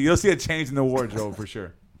 You'll see a change in the wardrobe for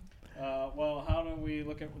sure. Well, how do we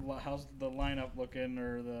look at how's the lineup looking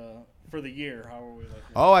for the year? How are we looking?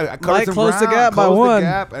 Oh, I covered some closed ground. The gap by one.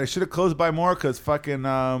 I should have closed by more because fucking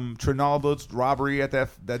Trinaldo's robbery at that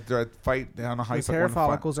fight. I don't know how his hair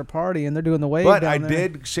follicles are partying. They're doing the wave. But down I there.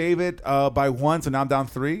 did shave it by one, so now I'm down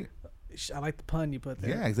 3. I like the pun you put there.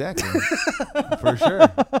 Yeah, exactly. For sure.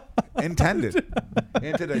 Intended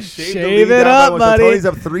to shave it up, buddy. So Tony's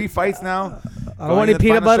up 3 fights now. I don't want any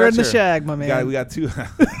peanut butter in the shag, my man. We got 2.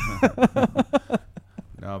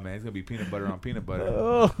 No, man, it's gonna be peanut butter on peanut butter.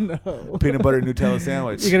 Oh no! Peanut butter Nutella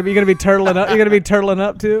sandwich. You're gonna be turtling up. You're gonna be turtling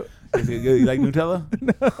up too. You like Nutella?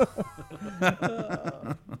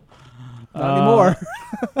 Not anymore.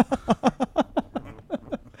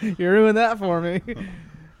 You ruined that for me.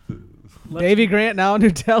 Davy Grant now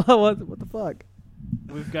Nutella. What the fuck?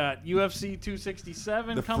 We've got UFC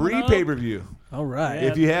 267 the coming free up. pay per view. All right.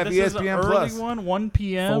 If you have this ESPN is Plus, one 1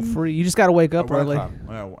 p.m. Full free. You just got to wake up early.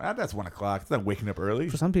 Well, that's 1 o'clock. It's not waking up early.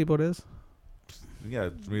 For some people, it is. Yeah,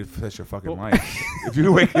 that's your fucking life.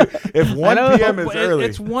 If 1 p.m. is early,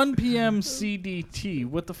 it's 1 p.m. CDT.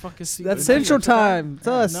 What the fuck is CDT? That's Central Time. It's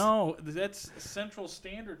us. No, that's Central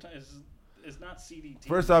Standard Time. It's not CDT.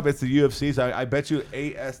 First off, it's the UFC, so I bet you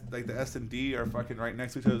the S and D are fucking right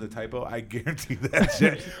next to each other. The typo, I guarantee that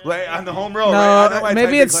shit. Like on the home row. No, right?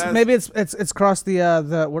 maybe it's cross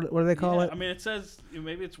the what do they call it? I mean, it says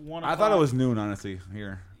maybe it's 1 I thought it was noon, honestly.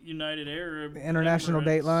 Here, United Arab International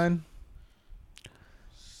Dateline.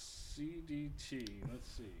 CDT. Let's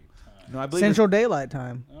see. Time. No, I believe Central Daylight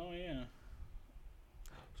Time. Oh yeah.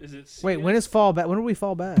 Is it? Wait, when is fall back? When do we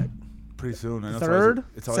fall back? Pretty soon. I know 3rd?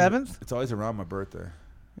 It's always, 7th? It's always around my birthday.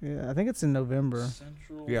 Yeah, I think it's in November.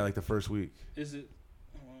 Yeah, like the first week. Is it?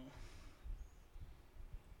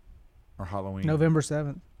 Or Halloween. November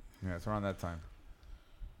 7th. Yeah, it's around that time.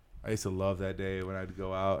 I used to love that day when I'd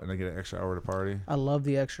go out and I get an extra hour to party. I love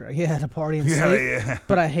the extra. Yeah, to party and sleep. Yeah.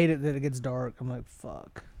 But I hate it that it gets dark. I'm like,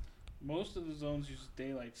 fuck. Most of the zones use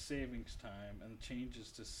daylight savings time and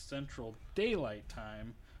changes to Central Daylight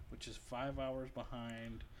Time, which is 5 hours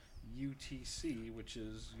behind UTC, which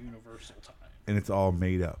is Universal Time. And it's all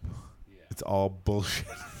made up. Yeah. It's all bullshit.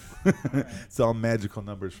 Right. It's all magical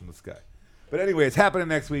numbers from the sky. But anyway, it's happening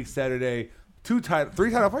next week, Saturday. 3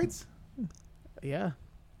 title fights? Yeah.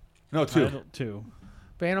 No, 2. Two.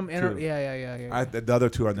 Bantam. Yeah. The other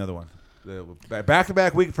 2 are another one. The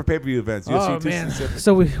back-to-back week for pay-per-view events. UFC man. 267.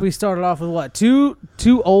 So we started off with what? Two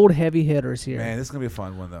old heavy hitters here. Man, this is going to be a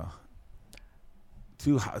fun one, though.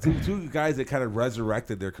 Two guys that kind of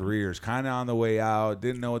resurrected their careers, kind of on the way out,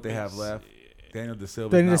 didn't know what they have left. Daniel De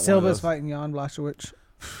Silva. Daniel De Silva's fighting Jan Blachowicz.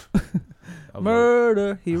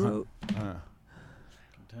 Murder hero.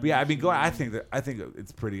 But yeah, I mean, I think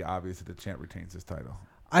it's pretty obvious that the champ retains his title.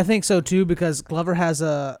 I think so too, because Glover has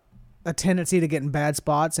a tendency to get in bad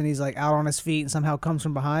spots, and he's like out on his feet and somehow comes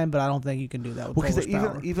from behind. But I don't think you can do that with Polish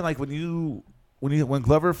power. Even like when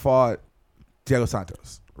Glover fought Thiago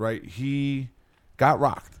Santos, right? He got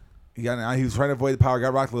rocked. He was trying to avoid the power,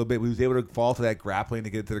 got rocked a little bit. But he was able to fall to that grappling to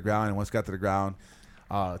get to the ground, and once he got to the ground,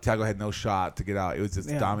 Thiago had no shot to get out. It was just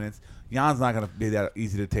dominance. Jan's not going to be that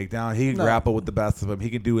easy to take down. He can grapple with the best of them. He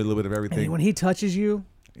can do a little bit of everything. And when he touches you,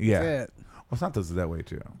 yeah. Well, Santos is that way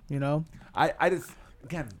too. You know? I just,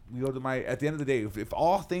 again, we go to at the end of the day, if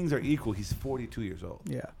all things are equal, he's 42 years old.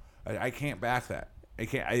 Yeah. I can't back that. I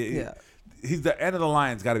can't. He's the end of the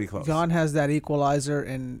line's got to be close. Jan has that equalizer,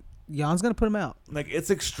 and Jan's going to put him out. Like,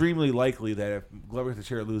 it's extremely likely that if Glover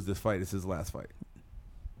Teixeira loses this fight, it's his last fight.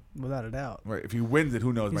 Without a doubt. Right. If he wins it,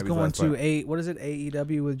 who knows? He's maybe going his last fight. what is it,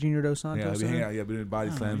 AEW with Junior Dos Santos? Yeah, we're doing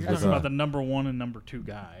body slams. You're talking about the number 1 and number 2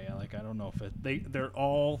 guy. Like, I don't know if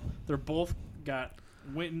they're both got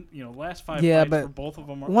last 5 fights for both of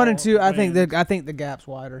them are 1 and 2. I think wins. the gap's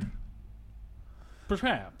wider.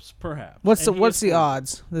 Perhaps. What's the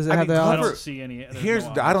odds? Does it have the odds? I don't see any. Here's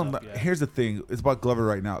the thing. It's about Glover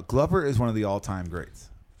right now. Glover is one of the all-time greats.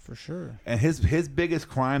 For sure. And his biggest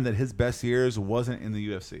crime that his best years wasn't in the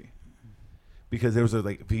UFC. Because there was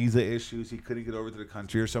visa issues. He couldn't get over to the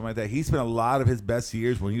country or something like that. He spent a lot of his best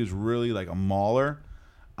years when he was really like a mauler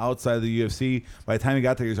outside of the UFC. By the time he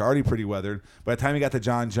got there, he was already pretty weathered. By the time he got to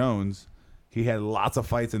John Jones, he had lots of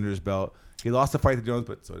fights under his belt. He lost a fight to Jones,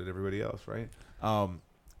 but so did everybody else, right? And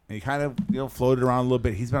he kind of floated around a little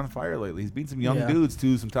bit. He's been on fire lately. He's beaten some young dudes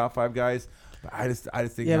too, some top 5 guys. But I just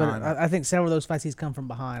think I think several of those fights he's come from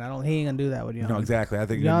behind. He ain't gonna do that with Jan. No, exactly. I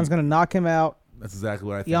think Jan's gonna knock him out. That's exactly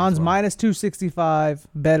what I think. Jan's minus 265,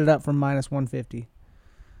 betted up from minus 150.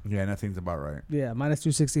 Yeah, and that seems about right. Yeah, minus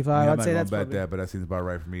 265. I'd say that's bet that, but that seems about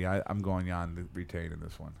right for me. I'm going Jan to retain in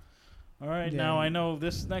this one. All right, now I know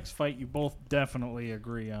this next fight you both definitely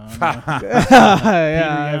agree on.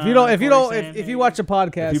 Yeah, if you watch a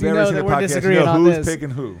podcast, you know that we're disagreeing on this. Who's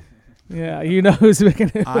picking who? Yeah, you know who's picking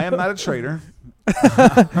who. I am not a traitor, but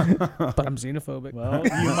I'm xenophobic. Well,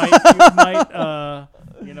 you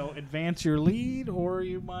might advance your lead, or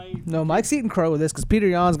you might. No, Mike's eating crow with this because Peter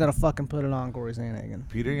Jan's gonna fucking put it on Corey Sandhagen.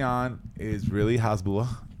 Peter Jan is really Hasbullah.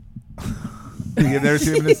 You've never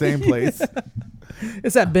seen him in the same place.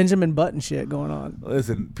 It's that Benjamin Button shit going on.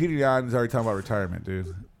 Listen, Peter Yan is already talking about retirement,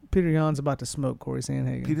 dude. Peter Yan's about to smoke Corey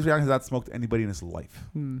Sandhagen. Peter Yan has not smoked anybody in his life.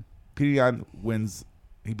 Peter Yan wins.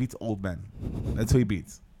 He beats old men. That's who he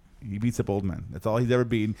beats. He beats up old men. That's all he's ever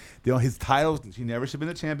beaten. His titles, he never should have been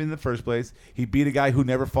the champion in the first place. He beat a guy who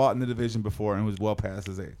never fought in the division before and was well past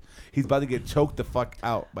his age. He's about to get choked the fuck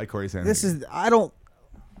out by Corey Sandhagen.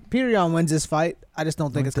 Peter Yan wins this fight. I just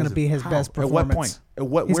don't think it's going to be his best performance. At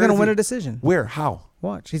what point? He's going to win a decision. Where? How?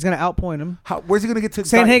 Watch. He's going to outpoint him. Where's he going to get to?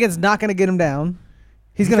 Sandhagen's not going to get him down.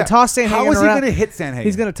 He's going to toss Sandhagen around. How is he going to hit Sandhagen?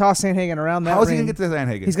 He's going to toss Sandhagen around that ring. How is he going to get to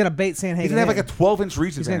Sandhagen? He's going to bait Sandhagen. He's going to have like a 12-inch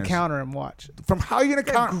reach advantage. He's going to counter him. Watch. From how are you going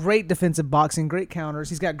to counter? Great defensive boxing, great counters.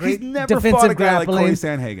 He's got great defensive grappling. He's never fought a guy like Corey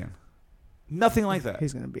Sandhagen. Nothing like that.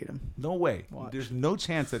 He's going to beat him. No way. Watch. There's no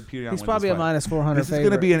chance that Peter Yan wins He's probably this a fight. minus 400 This is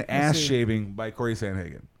going to be an ass shaving by Corey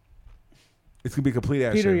Sandhagen. It's going to be a complete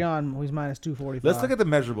ass Peter shaving. Yan, he's minus 245. Let's look at the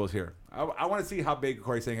measurables here. I want to see how big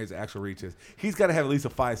Corey Sandhagen's actual reach is. He's got to have at least a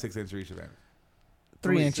 5-6 inch reach advantage.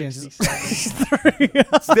 3 inches.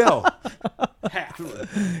 Still, Half.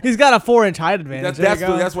 He's got a 4-inch height advantage.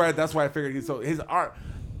 That's why I figured his art.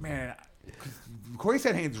 Man, Corey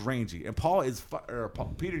Sandhagen's rangy, and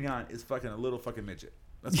Peter Yan is fucking a little fucking midget.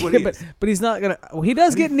 That's what he is. But he's not gonna. Well, he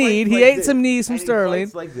does get kneed. He ate some knees from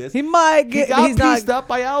Sterling. Like this. He might get. He got pieced up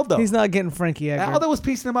by Aldo. He's not getting Frankie Edgar. Aldo was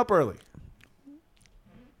piecing him up early.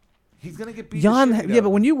 He's gonna get beat. Jan, yeah, but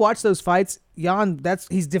when you watch those fights, Jan,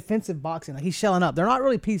 he's defensive boxing. Like, he's shelling up. They're not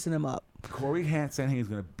really piecing him up. Corey Sanhagen is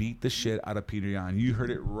gonna beat the shit out of Peter Yan. You heard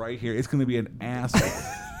it right here. It's gonna be an ass.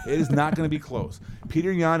 It is not gonna be close.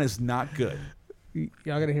 Peter Yan is not good.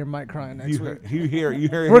 Y'all gotta hear Mike crying next week. You hear.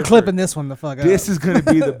 We're clipping this one the fuck out. This is gonna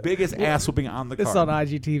be the biggest ass whooping on the card. It's on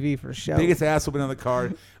IGTV for sure. Biggest ass whooping on the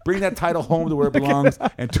card. Bring that title home to where it belongs,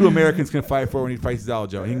 and 2 Americans can fight for it when he fights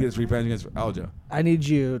Aljo. He can get his revenge against Aljo. I need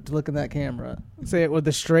you to look in that camera. Say it with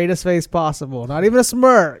the straightest face possible. Not even a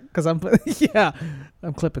smirk, because I'm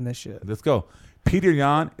clipping this shit. Let's go. Peter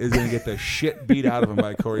Yan is going to get the shit beat out of him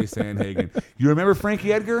by Corey Sanhagen. You remember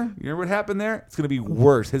Frankie Edgar? You remember what happened there? It's going to be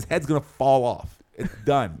worse. His head's going to fall off. It's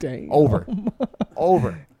done. Damn. Over.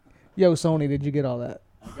 Yo, Sony, did you get all that?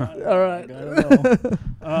 All right.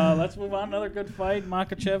 Let's move on. Another good fight.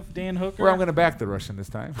 Makachev, Dan Hooker. Well, I'm going to back the Russian this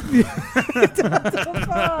time.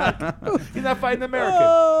 He's not fighting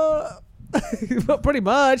American. Pretty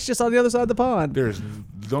much. Just on the other side of the pond.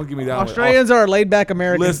 Don't give me that. Australians are laid back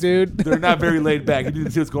Americans, dude. They're not very laid back. You need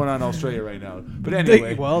to see what's going on in Australia right now. But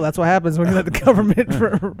anyway. That's what happens when you let the government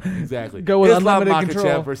exactly. go with Islam unlimited Makhachev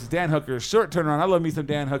control. versus Dan Hooker. Short turnaround. I love me some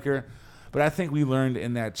Dan Hooker. But I think we learned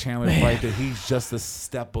in that Chandler fight that he's just a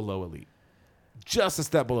step below elite. Just a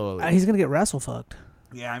step below elite. He's going to get wrestle fucked.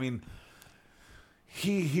 Yeah, I mean,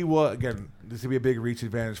 he will, again, this will be a big reach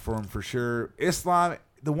advantage for him for sure. Islam,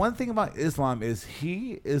 the one thing about Islam is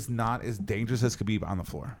he is not as dangerous as Khabib on the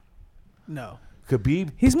floor. No.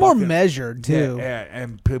 Khabib, he's more measured too. Yeah,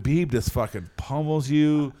 and Khabib just fucking pummels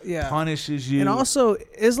you, punishes you. And also,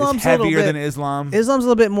 Islam's heavier than Islam. Islam's a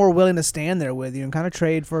little bit more willing to stand there with you and kind of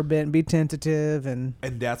trade for a bit and be tentative. And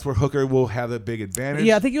that's where Hooker will have a big advantage.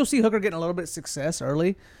 Yeah, I think you'll see Hooker getting a little bit of success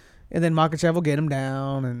early. And then Makhachev will get him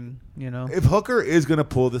down, and if Hooker is going to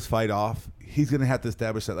pull this fight off, he's going to have to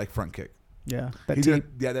establish that front kick. Yeah,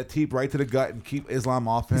 that teep right to the gut and keep Islam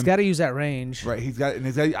off him. He's got to use that range. Right, I think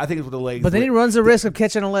it's with the legs. But then he runs the risk of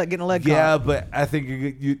catching getting a leg caught. Yeah, but I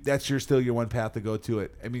think that's still your one path to go to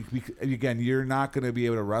it. I mean, again, you're not going to be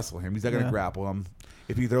able to wrestle him. He's not going to grapple him.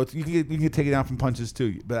 If you throw, you can take it down from punches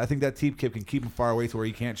too. But I think that teep kick can keep him far away to where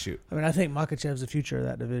he can't shoot. I mean, I think Makhachev's the future of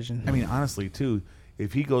that division. I mean, honestly, too.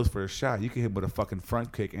 If he goes for a shot, you can hit him with a fucking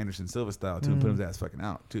front kick, Anderson Silva style, too, and put his ass fucking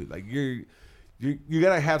out, too. Like, you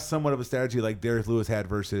got to have somewhat of a strategy like Derek Lewis had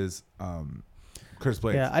versus Curtis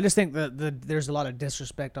Blades. Yeah, I just think that there's a lot of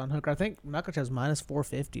disrespect on Hooker. I think Makhachev's minus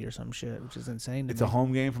 450 or some shit, which is insane to me. It's a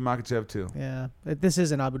home game for Makhachev, too. Yeah. This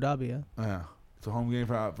is in Abu Dhabi, yeah. It's a home game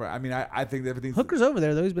for I mean, I think everything's... Hooker's over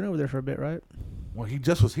there, though. He's been over there for a bit, right? Well, he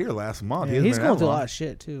just was here last month. Yeah, he's going through a lot of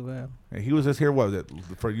shit, too. Yeah. He was just here, what was it,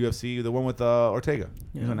 for UFC, the one with Ortega.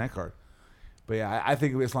 He was on that card. But, yeah, I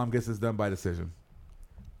think Islam gets this done by decision.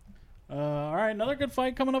 All right, another good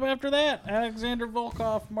fight coming up after that. Alexander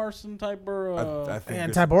Volkov, Marcin Tybura.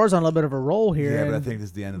 And Tybur's on a little bit of a roll here. Yeah, but I think this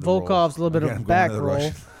is the end of the roll. Volkov's a little bit of a back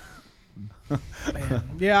roll.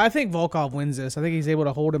 Yeah, I think Volkov wins this. I think he's able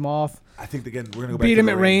to hold him off. I think, again, we're going to go back beat to him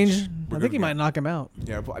the at range. I think he might knock him out.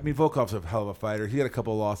 Yeah, I mean, Volkov's a hell of a fighter. He had a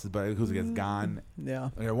couple of losses, but it was against Gane. Yeah.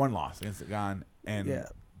 One loss against Gane. And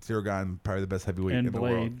Cyril Gane, probably the best heavyweight in the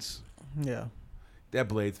Blades. world. Yeah. That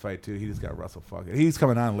Blades fight, too, he just got Russell fucking. He's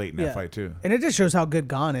coming on late in that fight, too. And it just shows how good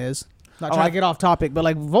Gane is. Not trying to get off topic, but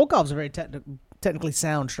Volkov's a very technically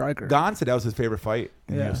sound striker. Gane said that was his favorite fight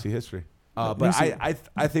in UFC history. But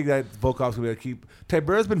I think that Volkov's going to be able to keep...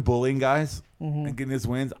 Tybura's been bullying guys and getting his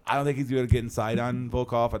wins. I don't think he's going to be able to get inside on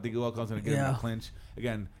Volkov. I think Volkov's going to get him in a clinch.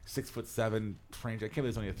 Again, 6'7" range. I can't believe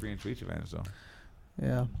it's only a 3-inch reach advantage, though.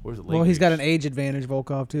 Yeah. Where's it? Well, he's got an age advantage,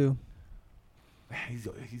 Volkov, too. He's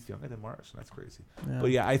younger than Marsh. That's crazy. Yeah.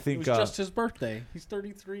 But, yeah, I think... It was just his birthday. He's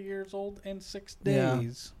 33 years old and 6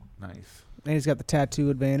 days. Nice. And he's got the tattoo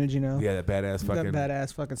advantage, Yeah, that badass fucking... That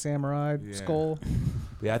badass fucking samurai skull.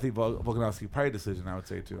 Yeah, I think Volkanovski probably decision, I would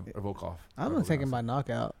say, too. Or Volkov. I'm going to take him by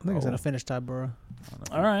knockout. I think he's going to finish Tybura.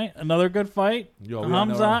 All right, another good fight.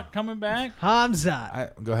 Hamzat coming back.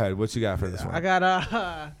 Hamzat. Go ahead. What you got for this one? I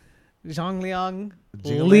got Zhongliang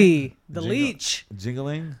Li. The Leech.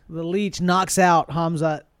 Jingling? The Leech knocks out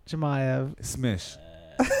Hamzat Chimaev. Smish.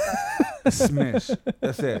 Smish.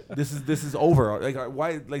 That's it. This is over. Like,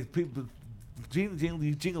 why? Like, people...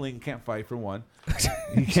 Jingling can't fight, for one.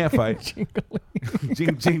 He can't fight.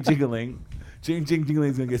 Jingling.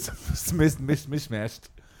 Jingling's going to get mishmashed.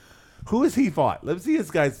 Who has he fought? Let's see his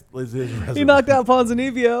resume. He knocked out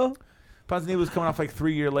Ponzinibbio. Ponzinibbio was coming off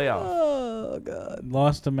 3-year layoff. Oh God.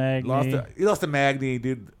 Lost to Magny. He lost to Magny,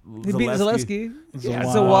 dude. He beat Zaleski. Yeah,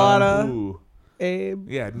 Zawada. Abe.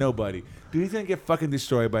 Yeah, nobody. Dude, he's going to get fucking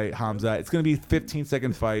destroyed by Hamzat. It's going to be a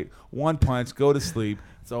 15-second fight. One punch, go to sleep.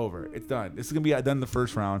 It's over. It's done. This is going to be done in the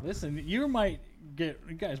first round. Listen, you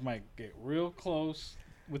guys might get real close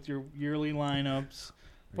with your yearly lineups.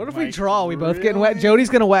 What if we draw? We both getting wet. Jody's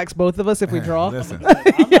going to wax both of us if we draw. Listen.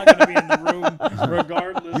 I'm not going to be in the room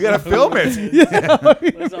regardless. You got to film it. Listen,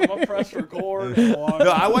 I'm going to press record. And watch.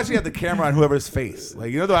 No, I want you to have the camera on whoever's face.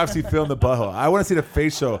 Like, they'll actually film the butthole. I want to see the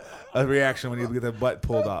facial reaction when you get the butt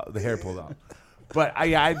pulled out, the hair pulled out. But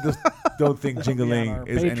I just don't think Jingling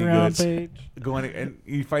is any good. Page. And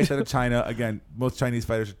he fights out of China. Again, most Chinese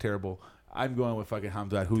fighters are terrible. I'm going with fucking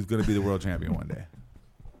Hamzat, who's going to be the world champion one day.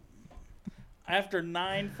 After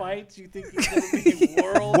 9 fights, you think he's going to be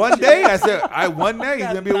world One day? I said, one day he's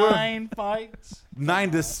going to be a world. 9 fights? 9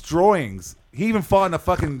 destroyings. He even fought in a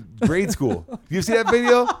fucking grade school. You see that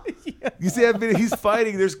video? Yeah. You see that video? He's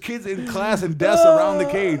fighting. There's kids in class and desks around the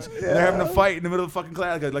cage. Yeah. And they're having a fight in the middle of the fucking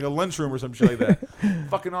class, like a lunchroom or some shit like that.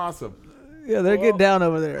 Fucking awesome. Yeah, they're getting down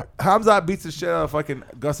over there. Hamzat beats the shit out of fucking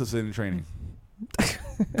Gustafsson in training.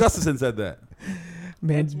 Gustafsson said that.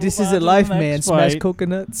 Man, this is a life, man. Smash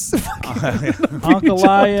coconuts.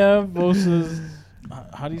 Ankalaev versus...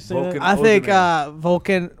 How do you say Volkan that? I think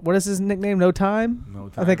Volkan, what is his nickname? No time? No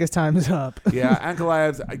time. I think his time's up. Yeah,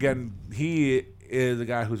 Ankalaev's, again, he is a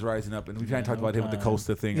guy who's rising up. And we kind of talked about him with the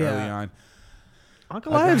Costa thing early on.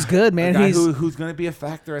 Ankalaev's good, man. He's who's going to be a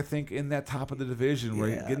factor, I think, in that top of the division. Where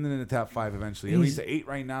he's getting in the top 5 eventually. He's at 8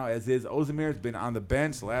 right now, as is. Ozdemir's been on the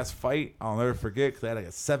bench. Last fight, I'll never forget, because they had like a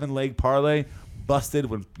 7-leg parlay. Busted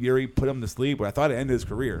when Yuri put him to sleep. But I thought it ended his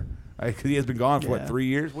career. Because he has been gone for, 3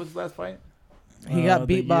 years? What's his last fight? He got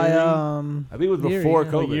beat by I think it was before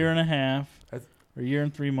COVID. A year and a half. Or a year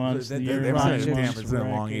and 3 months. Damn, it's been a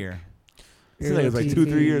long year. It seems like it was like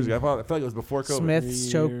 2-3 years ago. I felt like it was before COVID.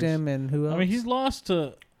 Smith choked him, and who else? I mean, he's lost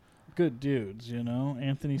to good dudes,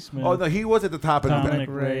 Anthony Smith. Oh, no, he was at the top of the Dominic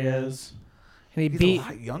Reyes. And he's a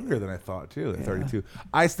lot younger than I thought, too, at 32.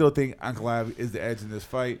 I still think Ankalaev is the edge in this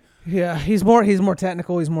fight. Yeah, he's more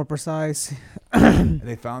technical. He's more precise. And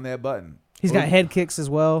they found that button. He's got head kicks as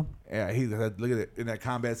well. Yeah, look at it in that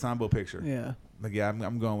Combat Sambo picture. Yeah. Like, yeah,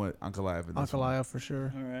 I'm going with Ankalaev. Ankalaev for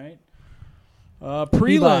sure. All right.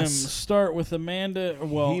 Prelims start with end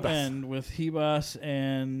with Hebas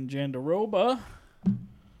and Jandaroba.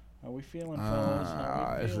 How we feeling,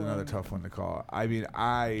 fellas? It's another tough one to call. I mean,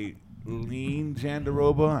 I lean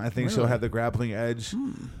Jandaroba. I think she'll have the grappling edge.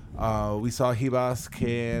 We saw Hebas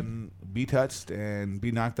can be touched and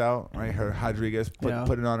be knocked out. Right, her Rodriguez put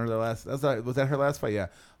it on her was that her last fight? Yeah,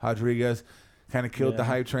 Rodriguez kind of killed the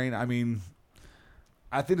hype train. I mean,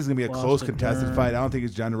 I think it's gonna be a close contested fight. I don't think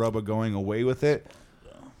it's Jandaroba going away with it.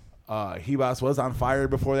 Hebas was on fire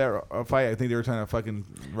before that fight. I think they were trying to fucking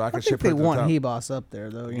rocket ship. They want Hebas up there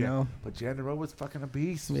though, you know. But Jandaroba's fucking a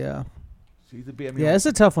beast. Yeah. She's a beast. It's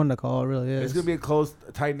a tough one to call. It really is. It's gonna be a close,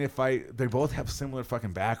 tight-knit fight. They both have similar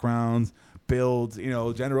fucking backgrounds, builds.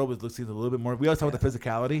 Jandaroba looks a little bit more. We always talk about the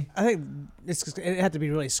physicality. I think it had to be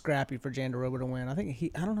really scrappy for Jandaroba to win. I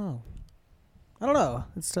think I don't know.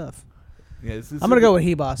 It's tough. Yeah, I'm gonna go with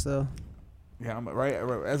Hebas though. Yeah, I'm right.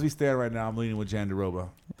 As we stand right now, I'm leaning with Jandaroba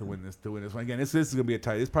to win this one. Again, this is gonna be a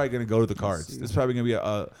tight. It's probably gonna go to the cards. It's probably gonna be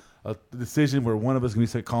a decision where one of us is gonna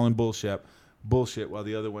be calling bullshit while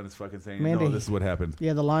the other one is fucking saying, no, this is what happened.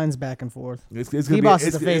 Yeah, the line's back and forth. It's gonna be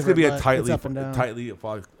a tightly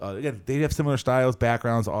again, they have similar styles,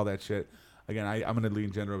 backgrounds, all that shit. Again, I'm gonna lean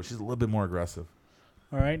Jandaroba. She's a little bit more aggressive.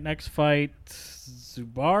 All right, next fight,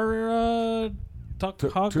 Zubara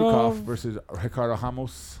Tukov versus Ricardo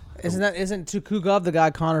Ramos. Isn't Tukugov the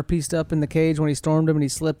guy Connor pieced up in the cage when he stormed him and he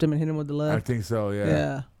slipped him and hit him with the left? I think so. Yeah.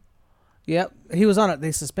 Yeah. Yep. He was on it.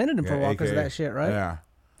 They suspended him for a while because of that shit, right? Yeah.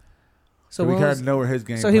 So we kind of know where his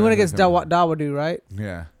game. So he went against Dawadu, right?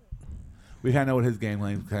 Yeah. We kind of know what his game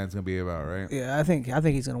plan is going to be about, right? Yeah, I think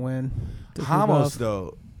he's going to win. Ramos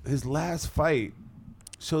though, his last fight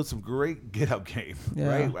showed some great get-up game,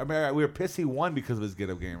 right? I mean, we were pissed he won because of his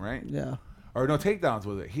get-up game, right? Yeah. Or no, takedowns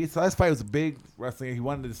was it? His last fight was a big wrestling. He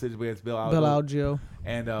won the decision against Bill Algeo.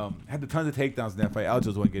 And had tons of takedowns in that fight.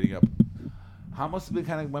 Algeo's one getting up. Ramos has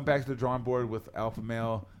been went back to the drawing board with Alpha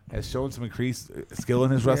Male. Has shown some increased skill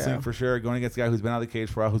in his wrestling for sure. Going against a guy who's been out of the cage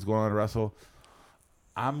for a while, who's going on to wrestle.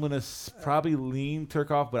 I'm going to probably lean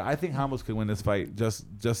Turkov, but I think Ramos could win this fight just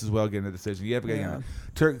as well getting a decision.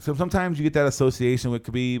 Sometimes you get that association with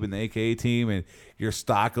Khabib and the AKA team, and your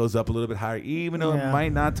stock goes up a little bit higher, even though it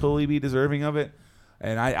might not totally be deserving of it.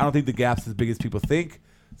 And I don't think the gap's as big as people think.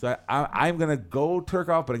 So I'm gonna go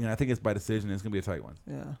Turkov, but again, I think it's by decision. It's gonna be a tight one.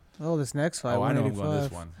 Yeah. Oh, this next fight. I know I'm going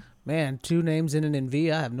this one. Man, 2 names in an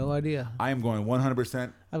NV. I have no idea. I am going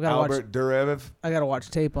 100%. I've got Albert Durev. I gotta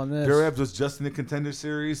watch tape on this. Durev was just in the Contender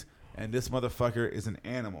Series, and this motherfucker is an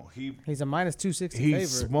animal. He's a minus 260 favorite. He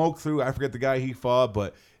smoked through. I forget the guy he fought,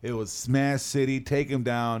 but it was Smash City, take him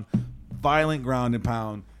down, violent ground and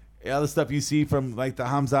pound. All the stuff you see from like the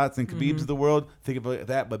Hamzats and Khabibs of the world, think of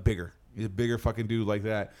that, but bigger. He's a bigger fucking dude like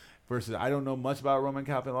that. Versus, I don't know much about Roman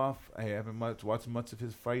Kopylov. I haven't watched much of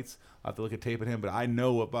his fights. I'll have to look at tape of him, but I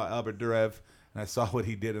know about Albert Durev, and I saw what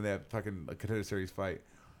he did in that fucking Contender Series fight.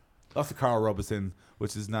 Lost to Carl Robeson,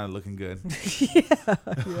 which is not looking good.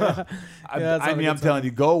 I'm telling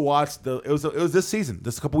you, go watch it was this season,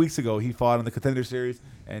 just a couple weeks ago. He fought in the Contender Series,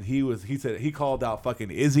 and he said he called out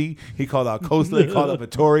fucking Izzy, he called out Costa, he called out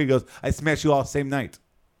Vittori. He goes, I smashed you all same night.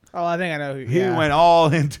 Oh, I think I know who. He went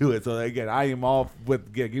all into it. So again, I am all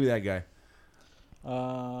with. Give me that guy.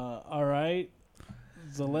 All right,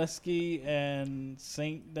 Zaleski and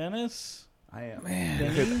St. Dennis. I am. Man,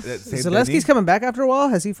 Zaleski's coming back after a while.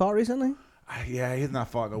 Has he fought recently? Yeah, he's not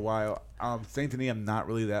fought in a while. St. Denis, I'm not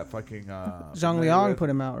really that fucking. Zhang Liang put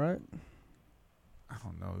him out, right? I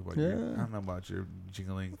don't know about your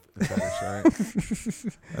jingling fetish, right?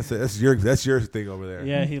 That's your thing over there.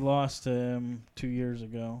 Yeah, he lost to him 2 years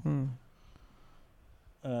ago.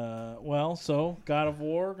 Well, so God of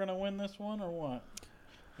War gonna win this one or what?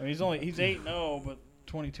 I mean, he's 8-0, but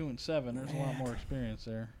 22-7. There's a lot more experience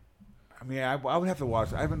there. I mean, I would have to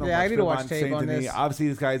watch. I haven't know. Yeah, much I need to watch on tape Saint on Denis. this. Obviously,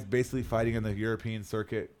 this guy's basically fighting in the European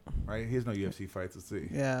circuit, right? He has no UFC fights. Let's see.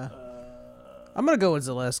 Yeah. I'm going to go with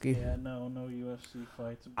Zaleski. Yeah, no UFC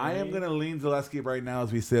fights. I am going to lean Zaleski right now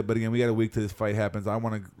as we sit, but again, we got a week till this fight happens. I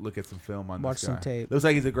want to look at some film on Watch this guy. some tape. Looks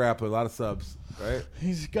like he's a grappler. A lot of subs, right?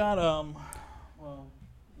 He's got, how do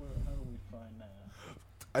we find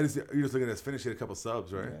that? You're just looking at his finish. He had a couple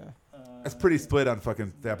subs, right? Yeah. That's pretty split on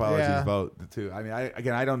fucking Tapology's vote, too. I mean,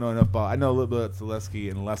 I don't know enough about. I know a little bit about Zaleski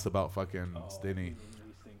and less about fucking Stinney.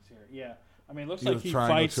 Yeah. I mean, it looks like he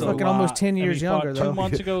fights a fucking lot. almost 10 years younger, though. 2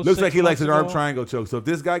 months ago. Looks like he likes an arm triangle choke. So if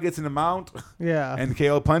this guy gets in the mount and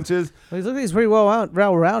KO punches. Well, he's pretty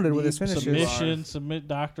well-rounded with his finishes. Submit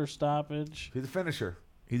doctor stoppage. He's a finisher.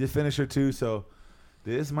 He's a finisher, too. So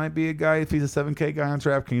this might be a guy, if he's a 7K guy on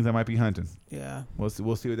DraftKings, I might be hunting. Yeah. We'll see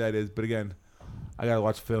what that is. But again, I got to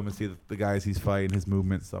watch film and see the guys he's fighting, his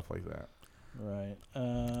movement, stuff like that. Right.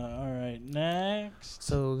 All right. Next.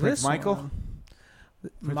 So Prince this Michael? one,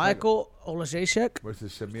 Michael Olajszek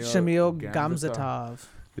versus Shamil Gamzatov.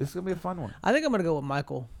 This is going to be a fun one. I think I'm going to go with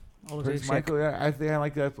Michael Olajszek. Prince Michael, yeah. I think I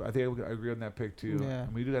like that. I think I agree on that pick, too. Yeah.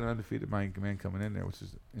 And we do got an undefeated man coming in there, which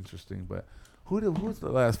is interesting. But who was the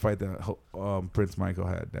last fight that Prince Michael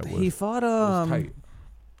had? He fought was tight.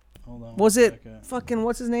 Hold on. Was it fucking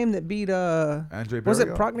what's his name that beat Andre Barrio? Was it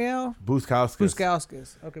Prochnow?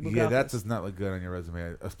 Bukauskas. Okay, Bukauskas. Yeah, that does not look good on your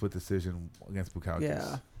resume. A split decision against Bukauskas.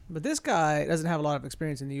 Yeah. But this guy doesn't have a lot of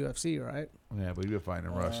experience in the UFC, right? Yeah, but you're fine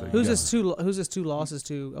in Russia. Who's his two losses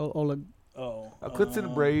to? Oleg. Clifton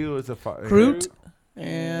Abreu is a Kroot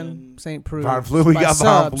and St. Preux. Von Flue. We got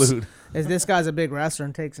Von Flue. This guy's a big wrestler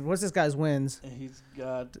and takes him. What's this guy's wins? He's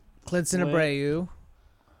got Clifton Abreu.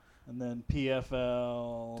 And then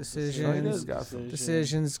PFL. Decisions.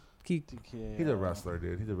 He's a wrestler,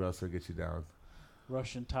 dude. He's a wrestler. Get you down.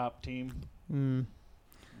 Russian top team.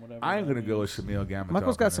 Whatever. I'm going to go with Shamil Gammatov.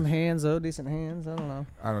 Michael's got some hands, though. Decent hands. I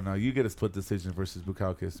don't know. You get a split decision versus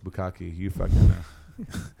Bukaki. You fucking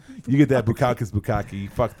you get that Bukaki.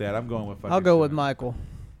 Fuck that. I'm going with fucking I'll go with Michael.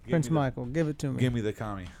 Prince Michael. Give it to me. Give me the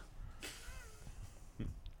commie.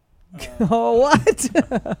 Oh, what?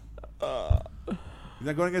 He's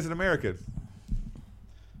not going against an American.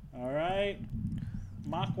 All right.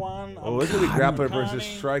 Makwan. Oh, this is the grappler versus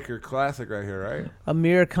striker classic right here, right?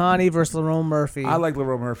 Amir Khani versus Lerone Murphy. I like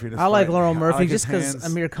Lerone Murphy. I like Lerone Murphy just because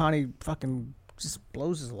Amir Khani fucking just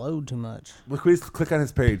blows his load too much. Please click on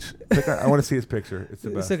his page. I want to see his picture. It's the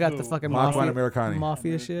best. Still got the fucking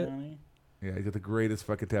mafia shit. Yeah, he got the greatest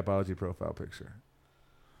fucking Tapology profile picture.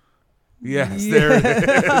 Yes, there it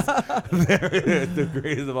is. There it is. The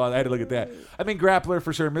greatest of all. I had to look at that. I mean, grappler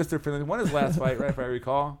for sure. Mr. Finley won his last fight, right? If I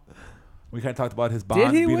recall. We kind of talked about his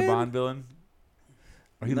Bond being a Bond villain.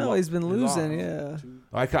 No, he's been losing. Yeah.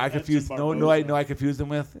 I confused. I confused him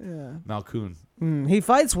with Malkoon. He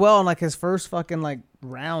fights well in like his first fucking like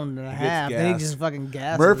round and a half. Then he just fucking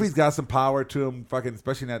gasses. Murphy's got some power to him, fucking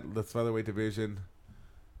especially in that featherweight division.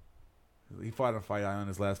 He fought on Fight Island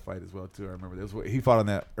his last fight as well too. I remember this. He fought on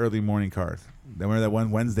that early morning card. Remember that one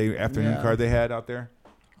Wednesday afternoon card they had out there.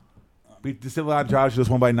 Beat Decivil Andrade, just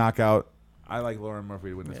won by knockout. I like Lauren Murphy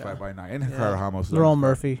to win this fight by 9. And Ricardo Ramos. Laurel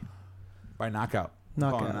Murphy. By knockout.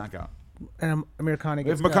 Knockout. And Amir Khan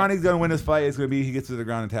If McConaughey's going to win this fight, it's going to be he gets to the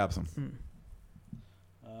ground and taps him.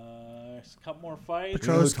 A couple more fights.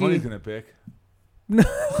 Who's Tony's going to pick?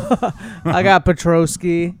 I got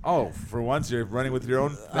Petrosky. Oh, for once you're running with your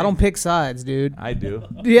own thing. I don't pick sides, dude. I do.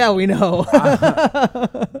 Yeah, we know.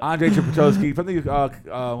 Andre Petrosky from the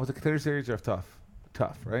what's the Contender Series or tough,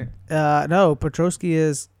 right? No, Petrosky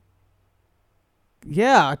is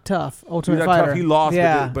tough. Ultimate Fighter. Tough. He lost,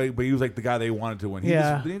 yeah. but he was like the guy they wanted to win.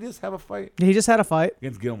 Did he just have a fight? He just had a fight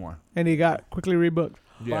against Gilmore, and he got quickly rebooked.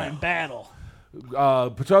 Yeah. Fine battle.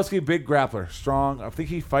 Petrosky, big grappler, strong. I think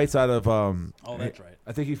he fights out of. That's right.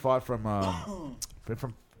 I think he fought from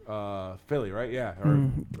Philly, right? Yeah, or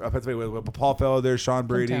Pennsylvania with Paul Felder, Sean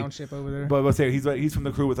Brady. Township over there. But let's say he's from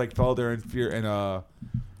the crew with like Felder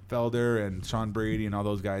and Sean Brady and all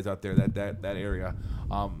those guys out there. That area.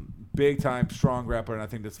 Big time, strong grappler, and I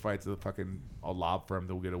think this fight's a lob for him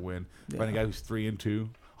to get a win. Yeah. Fighting a guy who's 3-2,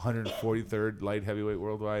 143rd light heavyweight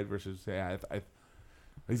worldwide versus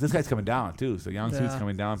this guy's coming down too. So Yang Su's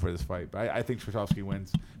coming down for this fight. But I think Petrosky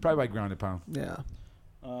wins probably by ground and pound. Yeah.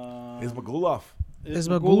 Ismagulov.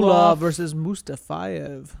 Ismagulov versus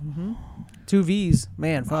Mustafayev. 2 V's.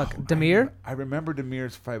 Man, fuck. Demir? I remember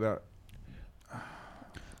Demir's fight about.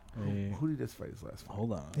 Who did this fight his last fight?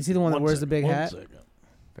 Hold on. Is he the one that wears the big hat? Second.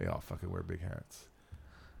 They all fucking wear big hats.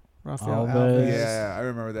 Rafael Alves. Alves. Yeah, I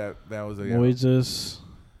remember that. That was a Moises.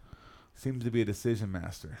 Seems to be a decision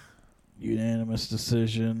master. Unanimous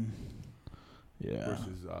decision. Yeah.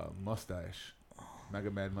 Versus Mustache. Mega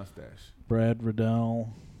Mad Mustache. Brad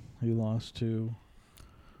Riddell, he lost to.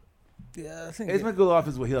 Yeah, I think Ismagulov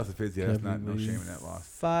is what he lost to Fizzy. That's not no shame in that loss.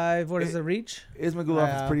 5. What is the reach?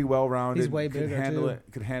 Ismagulov is pretty well rounded. He's way bigger could handle too. it.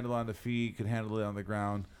 Could handle it on the feet. Could handle it on the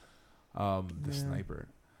ground. The sniper.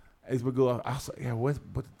 Ismagulov. Also,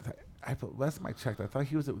 last time I checked, I thought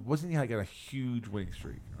wasn't he like got a huge winning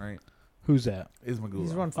streak, right? Who's that? Ismagulov.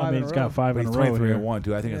 He's run 5 in a row. He's got 5 in a row. 23-1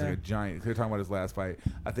 too. I think it's like a giant. They're talking about his last fight.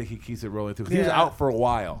 I think he keeps it rolling too. He was out for a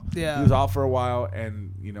while. Yeah. He was out for a while,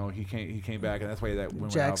 and he came back, and that's why that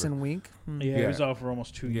win Jackson Wink. Yeah, he was out for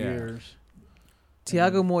almost 2 years.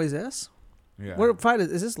 Thiago Moises. Yeah. What fight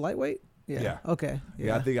is this? Lightweight? Yeah. Okay.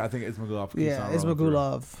 Yeah, I think Ismagulov.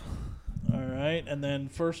 Ismagulov. All right, and then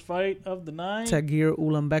first fight of the night. Tagir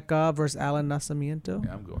Ulambekov versus Alan Nascimento.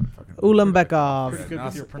 Yeah, I'm going fucking Ulambekov. Pretty good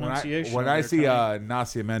with your pronunciation. When I see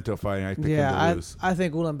Nascimento fighting, I pick him to lose. I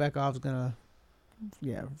think Ulambekov's gonna,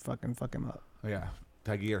 fucking fuck him up. Yeah,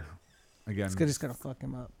 Tagir again. It's just gonna fuck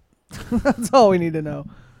him up. That's all we need to know.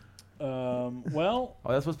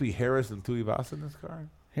 That's supposed to be Harris and Tuivasa in this card.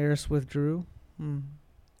 Harris withdrew.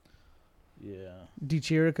 Yeah. Di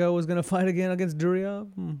Chirico was gonna fight again against Duriov.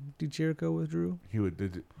 Di Chirico withdrew. He would. Di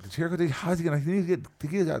Chirico. How's he gonna?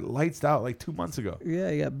 He got lights out like 2 months ago. Yeah,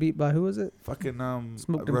 he got beat by who was it? Fucking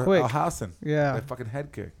smoked him quick. Hassan. Yeah. That fucking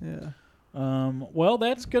head kick. Yeah.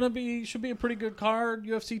 That's should be a pretty good card.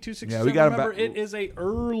 UFC 267. Yeah, we got Remember, it is a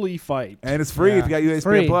early fight, and it's free if you got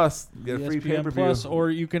ESPN Plus. You get a free ESPN pay-per-view. Plus, or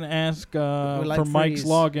you can ask for Mike's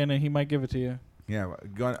login, and he might give it to you. Yeah,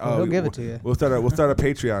 he'll give it to you. We'll start a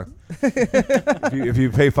Patreon. if you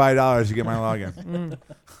pay $5, you get my login. I'm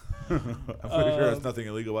pretty sure there's nothing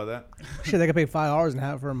illegal about that. Shit, they could pay $5 and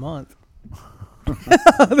have it for a month.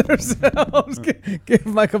 Themselves give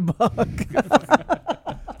Mike a buck.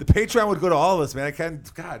 The Patreon would go to all of us, man. I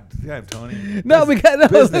can't. God damn, Tony. No, we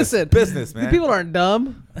got listen. Business, man. People aren't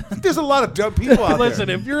dumb. There's a lot of dumb people out Listen,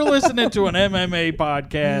 there. if you're listening to an MMA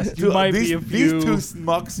podcast, you might be a few. These two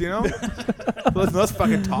smucks, let's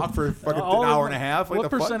fucking talk for fucking an hour and a half. What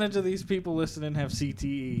percentage of these people listening have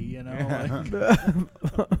CTE?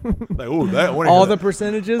 All the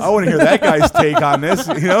percentages. I want to hear that guy's take on this.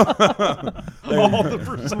 All the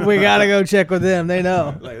percentages. We gotta go check with them. They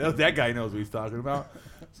know. That guy knows what he's talking about.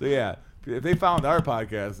 So yeah, if they found our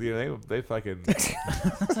podcast, they fucking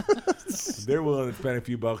they're willing to spend a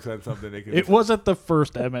few bucks on something they can. It wasn't the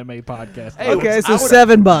first MMA podcast. Hey, okay, so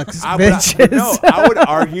 $7, bitches. I would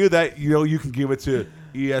argue that you can give it to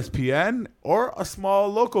ESPN or a small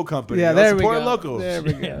local company. Yeah, there we go. Locals. There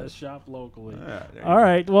we go. Yeah, shop locally. All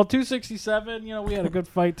right. Well, 267. We had a good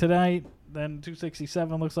fight tonight. Then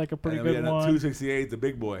 267 looks like a pretty good one. 268, the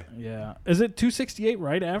big boy. Yeah. Is it 268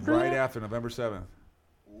 right after? Right after November 7th.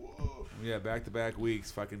 Yeah, back-to-back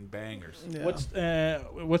weeks, fucking bangers. Yeah. What's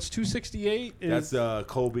 268? That's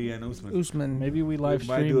Colby and Usman. Maybe we live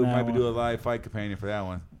stream that Might do a live fight companion for that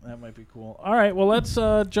one. That might be cool. All right, well, let's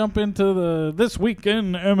jump into this week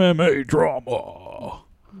in MMA drama.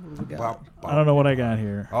 I don't know what I got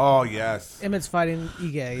here. Oh, yes. Emmett's fighting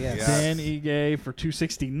Ige, yes. Dan Ige for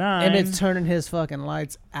 269. Emmett's turning his fucking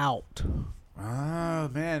lights out. Oh,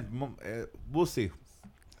 man. We'll see.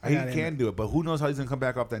 He can Emmett. do it, but who knows how he's going to come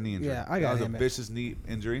back off that knee injury. Yeah, I got That was Emmett. a vicious knee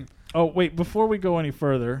injury. Oh, wait, before we go any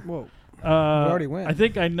further. Whoa. We already went. I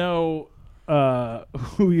think I know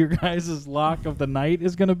who your guys' lock of the night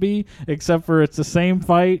is going to be, except for it's the same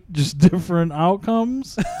fight, just different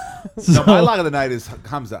outcomes. No, my lock of the night is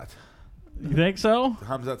Hamzat. You think so?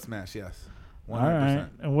 Hamzat smash, yes. 100%. All right.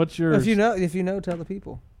 And what's yours? If you know, tell the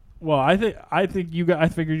people. Well, I think you got. I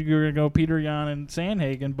figured you were going to go Peter Yan and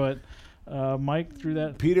Sandhagen, but Mike threw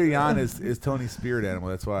that. Peter Yan is Tony's spirit animal.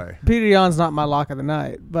 That's why. Peter Yan's not my lock of the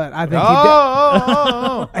night, but I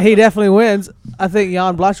think he definitely wins. I think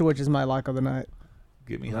Jan Blachowicz is my lock of the night.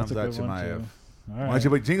 Give me That's a good Hamzat one, Chimaev. too. All Why right. don't you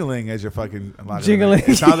put Jingling as your fucking lock? Jingling.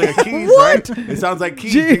 It sounds like a keys, right? It sounds like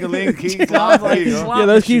keys. Jingling, keys. Sounds like There you go. slot Yeah,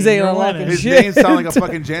 those keys machine. ain't You're unlocking winning. His shit. name sounds like a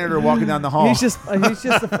fucking janitor walking down the hall. He's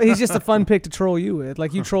just a fun pick to troll you with,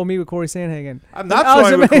 like you troll me with Corey Sandhagen. I'm not Like,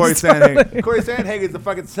 trolling with Corey totally. Sandhagen. Corey Sandhagen is the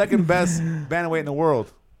fucking second best bantamweight in the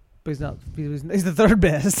world. But he's not. He's the third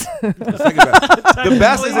best. The second best. The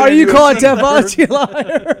best is Are in you UFC. calling Tapology a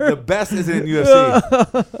liar? The best is in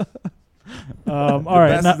UFC. All The right.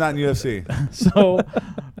 best Now, is not in UFC. so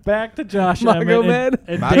back to Josh Emmett Magomed.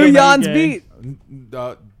 and Magomed. Who David Jan's Ige.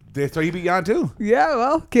 beat? So he beat Jan too. Yeah,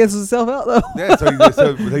 well, cancels himself out though. Yeah, so he's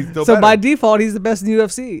still So better. by default, he's the best in the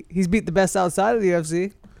UFC. He's beat the best outside of the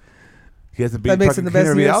UFC. He hasn't beat That makes fucking, him the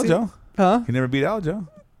best he never in beat the Aljo. Huh? He never beat Aljo.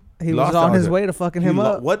 He Lost was on his Aljo. way to fucking him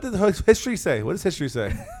up. What does history say? What does history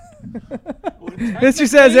say? History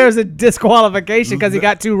says there was a disqualification because he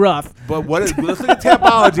got too rough. But let's look at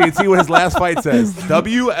Tapology and see what his last fight says.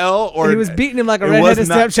 WL or He was beating him like a it redheaded was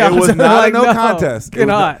not- stepchild. It was not Like, a no no, contest. It was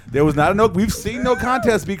cannot. there was not a no. We've seen no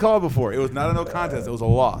contest be called before. It was not a no contest. It was a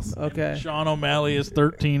loss. Okay. Sean O'Malley is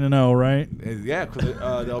 13-0, right? Yeah,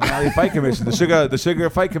 the O'Malley Fight Commission, the Sugar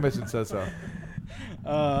Fight Commission says so.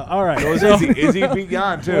 All right. So is he beat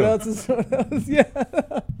Jan too? What else is? Yeah.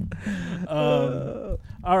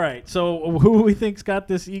 All right. So who we think's got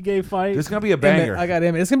this Ige fight? This is gonna be a banger. Emmett, I got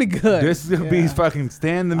Emmett. It's gonna be good. This is gonna be fucking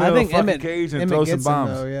stand in the I middle of think the fucking Emmett, cage and Emmett throw some gets him,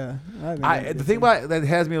 bombs. though, yeah. I think Emmett The gets thing him. about that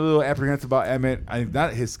has me a little apprehensive about Emmett,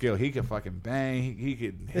 not his skill. He can fucking bang. He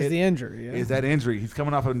could hit. Is the injury. Yeah. Is that injury? He's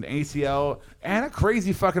coming off of an ACL and a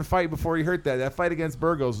crazy fucking fight before he hurt that. That fight against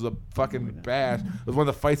Burgos was a fucking bash. It was one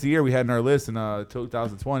of the fights of the year we had in our list in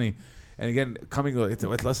 2020. And again,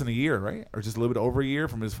 it's less than a year, right? Or just a little bit over a year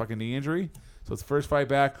from his fucking knee injury. So it's first fight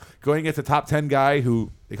back. Going against a top 10 guy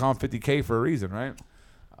who they call him 50K for a reason, right?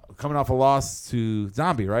 Coming off a loss to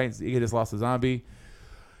Zombie, right? He just lost to Zombie.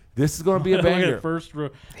 This is going to be a Look at banger. first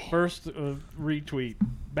retweet.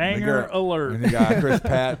 Banger alert. And you got Chris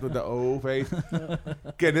Pat with the O face.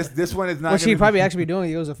 Again, this one is not. Which he'd gonna probably be, actually be doing.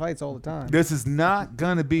 He goes to fights all the time. This is not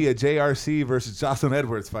going to be a JRC versus Jocelyn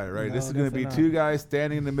Edwards fight, right? No, This is going to be definitely two guys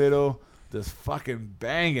standing in the middle, just fucking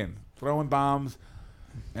banging, throwing bombs.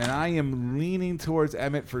 And I am leaning towards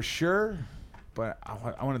Emmett for sure, but I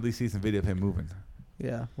want to at least see some video of him moving.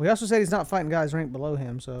 Yeah. We also said he's not fighting guys ranked below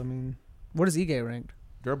him. So I mean, what is Ige ranked?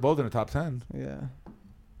 They're both in the top 10. Yeah.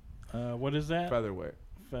 What is that? Featherweight.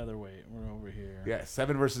 Featherweight. We're over here. Yeah,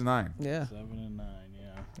 7 versus 9. Yeah. 7 and 9.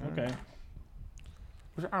 Yeah. Okay.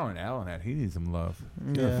 Where's Arlen Allen at? He needs some love.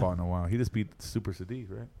 He Yeah. hasn't fought in a while. He just beat Super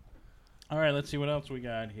Sadiq, right? All right. Let's see what else we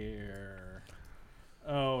got here.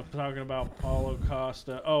 Oh, talking about Paulo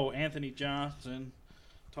Costa. Oh, Anthony Johnson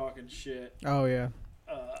talking shit Oh yeah.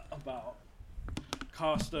 about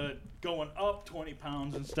Costa going up 20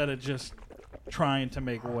 pounds instead of just trying to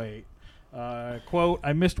make weight. Quote,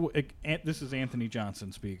 I missed. This is Anthony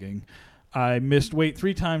Johnson speaking. I missed weight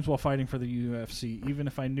 3 times while fighting for the UFC. Even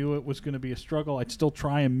if I knew it was going to be a struggle, I'd still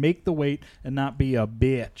try and make the weight and not be a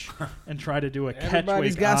bitch and try to do a catch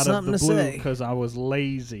Everybody's weight got out of something the to blue say. because I was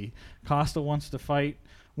lazy. Costa wants to fight,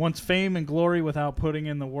 wants fame and glory without putting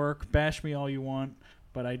in the work. Bash me all you want,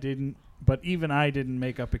 but I didn't. But even I didn't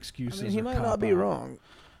make up excuses. I mean, he or might cop not be out. wrong.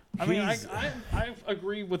 I mean, I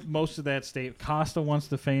agree with most of that statement. Costa wants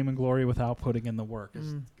the fame and glory without putting in the work.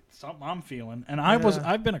 It's something I'm feeling, and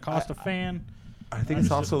I've been a Costa fan. I think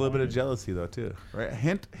it's also a little bit of jealousy, though, too. Right?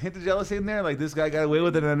 Hint of jealousy in there. Like, this guy got away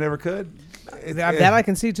with it and I never could. That I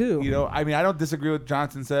can see too. You know, I mean, I don't disagree with what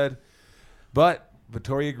Johnson said, but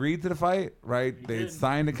Vittori agreed to the fight, right? They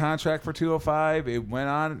signed a contract for 205. It went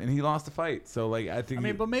on, and he lost the fight. So, like, I think. I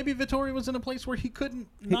mean, but maybe Vittori was in a place where he couldn't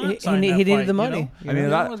He not sign that needed fight, the money. You know? I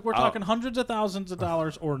mean, Otherwise, we're talking hundreds of thousands of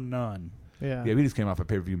dollars or none. Yeah, he just came off a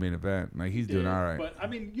pay-per-view main event. Like, he's doing all right. But I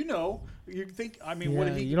mean, you think? I mean, Yeah, what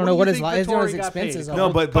did he? you don't know what his Vettori expenses are. No,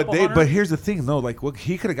 but here's the thing, though. Like,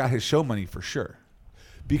 he could have got his show money for sure,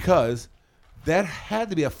 because that had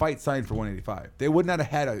to be a fight signed for 185. They would not have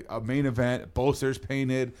had a main event, posters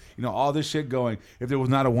painted, all this shit going if there was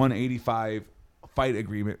not a 185 fight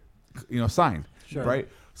agreement, signed. Sure. Right?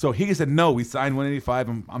 So he said, no, we signed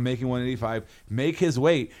 185. I'm making 185. Make his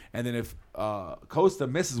weight, and then if Costa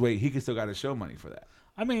misses weight, he can still got his show money for that.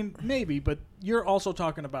 I mean, maybe, but you're also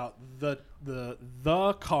talking about the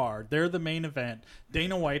card. They're the main event.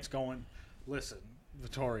 Dana White's going, listen,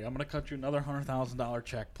 Vettori, I'm going to cut you another $100,000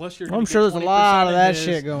 check. Plus, you're. I'm sure there's a lot of that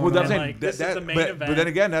shit going on. That's saying, this is the main event. But then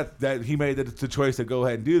again, that he made the choice to go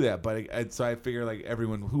ahead and do that. But so I figure, like,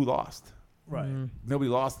 everyone who lost. Right. Nobody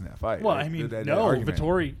lost in that fight. Well, I mean,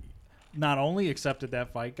 Vettori not only accepted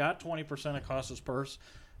that fight, got 20% of Costa's purse,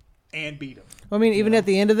 and beat him. I mean, even at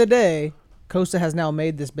the end of the day, Costa has now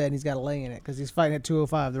made this bet, and he's got to lay in it because he's fighting at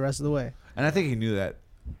 205 the rest of the way. And I think he knew that.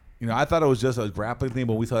 I thought it was just a grappling thing,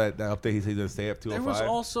 but we saw that update. He said he's going to stay up 205. There was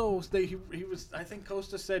also he was. I think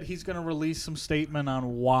Costa said he's going to release some statement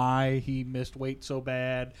on why he missed weight so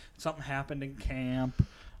bad. Something happened in camp.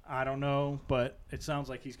 I don't know, but it sounds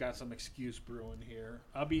like he's got some excuse brewing here.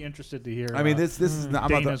 I'll be interested to hear. I mean, this is not.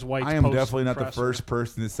 Dana's White's I am definitely not the presser. first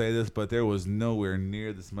person to say this, but there was nowhere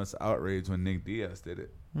near this much outrage when Nick Diaz did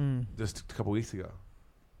it just a couple weeks ago.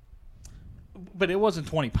 But it wasn't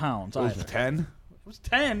 20 pounds. It was 10. It was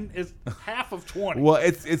 10. Is half of 20. Well,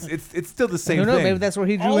 it's still the same thing. Maybe that's where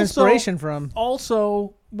he drew inspiration from.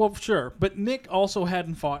 Also, well, sure, but Nick also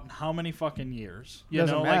hadn't fought in how many fucking years? It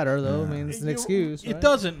doesn't matter, though. I mean, it's an excuse. It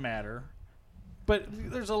doesn't matter. But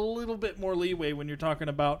there's a little bit more leeway when you're talking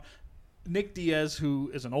about Nick Diaz,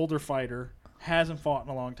 who is an older fighter, hasn't fought in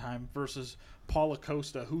a long time, versus Paulo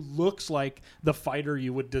Costa, who looks like the fighter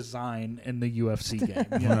you would design in the UFC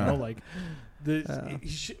game.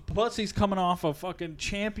 Plus, he's coming off a fucking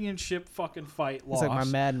championship fucking fight loss. It's like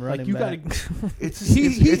my Madden running back.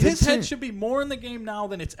 His head should be more in the game now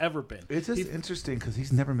than it's ever been. It's just interesting because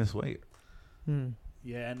he's never missed weight.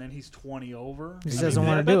 Yeah, and then he's 20 over. He doesn't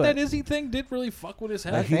want to do it. That Izzy thing did really fuck with his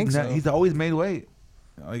head. I think so. He's always made weight,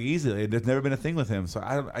 like easily. There's never been a thing with him. So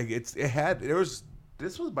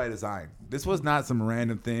this was by design. This was not some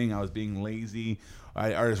random thing. I was being lazy.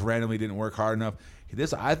 I just randomly didn't work hard enough.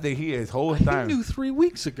 I think he his whole time. He knew 3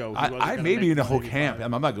 weeks ago. I maybe in the whole camp.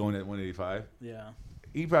 I'm not going at 185. Yeah.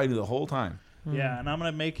 He probably knew the whole time. Yeah, and I'm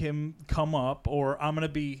gonna make him come up, or I'm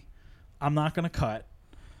not gonna cut.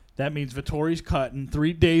 That means Vettori's cutting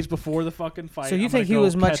 3 days before the fucking fight. So you think he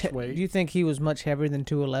was much? Do you think he was much heavier than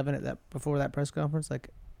 211 before that press conference? Like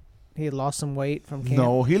he had lost some weight from camp?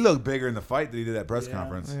 No, he looked bigger in the fight than he did at press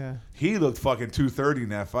conference. Yeah. He looked fucking 230 in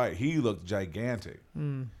that fight. He looked gigantic.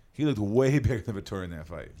 He looked way bigger than Vettori in that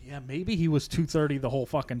fight. Yeah, maybe he was 230 the whole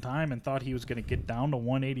fucking time and thought he was going to get down to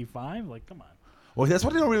 185. Like, come on. Well, that's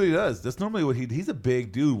what he really does. That's normally what he's a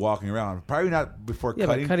big dude walking around. Probably not before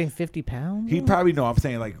cutting. But cutting 50 pounds? He probably, no, I'm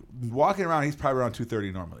saying like walking around, he's probably around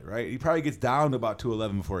 230 normally, right? He probably gets down to about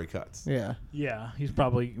 211 before he cuts. Yeah. Yeah, he's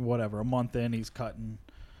probably, a month in, he's cutting,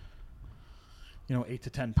 8 to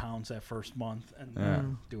 10 pounds that first month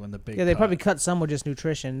and doing the big they probably cut some with just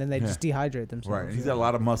nutrition, then they just dehydrate themselves. Right. And he's got a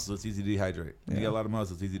lot of muscle. It's easy to dehydrate. Yeah. He got a lot of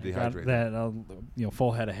muscle. It's easy to dehydrate. Got that,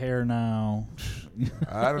 full head of hair now.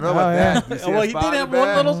 I don't know about that. Well, he did have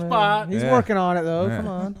one little spot. He's working on it, though. Come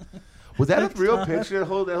on. Was that a real picture? That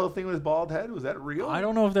whole thing with his bald head? Was that real? I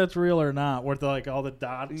don't know if that's real or not. Where all the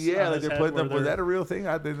dots. Yeah, like they're putting them. Was that a real thing?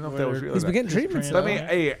 I didn't know if that was real. He's been getting treatments. I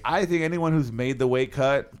mean, I think anyone who's made the weight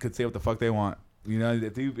cut could say what the fuck they want.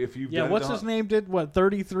 If you what's his name did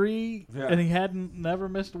 33 and he never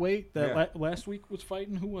missed weight. Last week was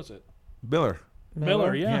fighting. Who was it?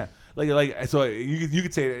 Miller, yeah. Like so you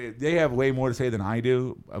could say they have way more to say than I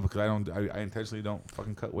do because I intentionally don't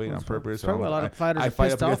fucking cut weight on purpose. A lot of fighters I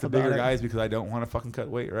fight up against the bigger it. guys because I don't want to fucking cut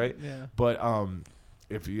weight, right? Yeah. But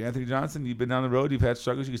if you Anthony Johnson, you've been down the road, you've had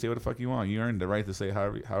struggles, you can say what the fuck you want. You earned the right to say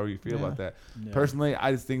however you feel about that. Yeah. Personally,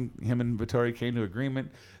 I just think him and Vettori came to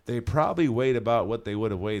agreement. They probably weighed about what they would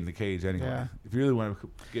have weighed in the cage anyway. Yeah. If you really want to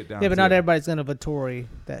get down. Yeah, but not everybody's gonna Vettori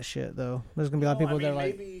that shit though. There's gonna be a lot of people that are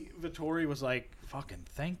like. Maybe Vettori was like, "Fucking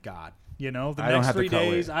thank God." The next 3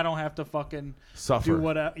 days, I don't have to fucking suffer. Do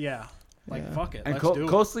whatever. Yeah. Fuck it. And let's do it.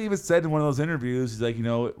 Costa even said in one of those interviews, he's like,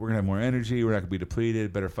 we're going to have more energy. We're not going to be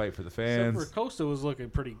depleted. Better fight for the fans. Except for Costa was looking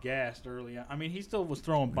pretty gassed early on. I mean, he still was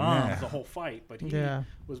throwing bombs the whole fight, but he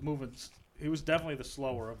was moving. He was definitely the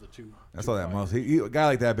slower of the two. That's all that most. A guy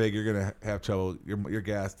like that big, you're going to have trouble. You're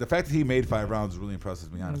gassed. The fact that he made 5 rounds really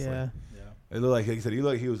impresses me, honestly. Yeah. It looked like he said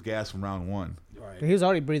he was gassed from round 1. Right. He was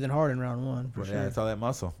already breathing hard in round 1. For Well, sure. yeah, it's all that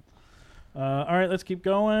muscle. All right, let's keep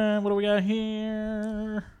going. What do we got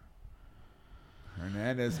here?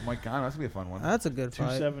 Hernandez, Mike Conor. That's gonna be a fun one. That's a good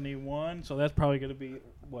fight. 271. So that's probably going to be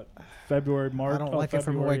what, February, March. I don't like it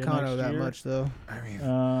from February of Moicano next that year. much though. I mean,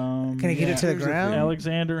 Can he get it to the ground?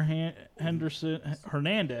 Alexander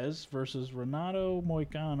Hernandez versus Renato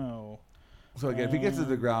Moicano. so again, if he gets to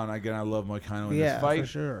the ground, again, I love Moicano in Yeah, this fight. for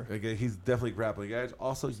sure. Again, he's definitely grappling guys.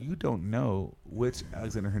 Also, you don't know which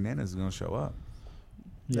Alexander Hernandez is gonna show up.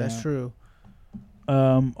 That's true.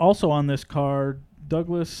 Also on this card,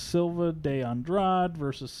 Douglas Silva de Andrade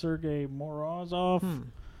versus Sergey Morozov.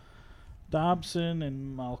 Dobson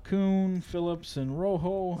and Malkoon, Phillips and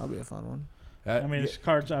Rojo. That'll be a fun one. I mean, this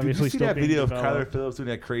card's Did obviously you see still that being video developed. of Kyler Phillips doing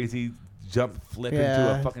that crazy jump flip into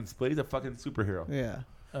Yeah. a fucking split? He's a fucking superhero. Yeah.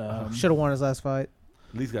 Should have won his last fight.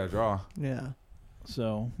 At least got a draw. Yeah.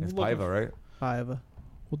 So It's we'll Paiva, right? Paiva.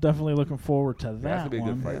 We're definitely looking forward to That's that gonna be a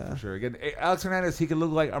good one. fight for sure. Again, Alex Hernandez, he could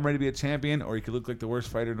look like I'm ready to be a champion, or he could look like the worst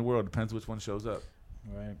fighter in the world. Depends which one shows up.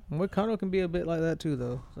 Right. Moicano can be a bit like that too,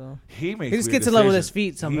 though. So He makes. he just weird gets in love with his decisions.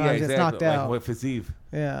 feet sometimes. Yeah, Gets exactly. knocked out. Like with Fiziev.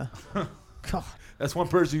 Yeah. God. That's one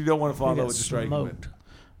person you don't want to fall in He love gets with the striking with. smoked.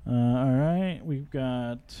 All right. We've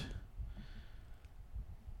got.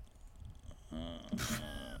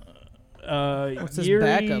 What's his Yuri,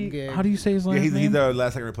 backup gig? How do you say his last Yeah, he's name? the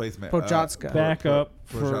last second replacement. Prochazka. Backup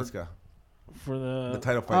for Prochazka. the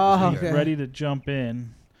title fight. Oh, this weekend. okay. ready to jump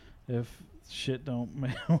in if shit don't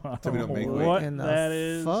make. I Don't don't make know weight. what in the that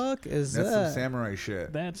is. fuck is That's that? some samurai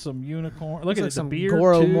shit. That's some unicorn. Look Looks at like it, some the beard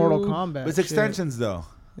Goro too. Mortal Kombat. But it's shit. extensions though.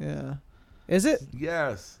 Yeah. Is it?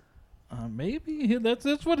 Yes. Maybe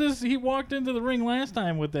that's what is. He walked into the ring last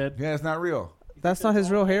time with that. Yeah, it's not real. That's not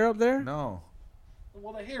his real hair up there? No.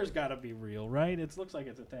 Well, the hair's got to be real, right? It looks like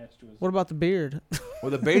it's attached to his. What about the beard? Well,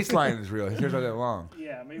 the baseline is real. His hair's not that long.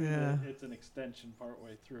 Yeah, maybe Yeah. it's an extension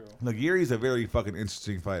partway through. Look, Yuri's a very fucking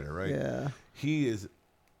interesting fighter, right? Yeah. He is.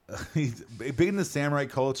 He's big in the samurai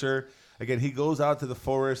culture. Again, he goes out to the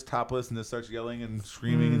forest topless and just starts yelling and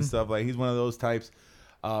screaming and stuff. Like he's one of those types.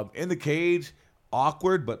 In the cage,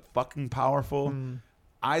 awkward but fucking powerful.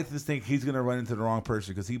 I just think he's gonna run into the wrong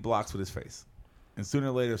person because he blocks with his face. And sooner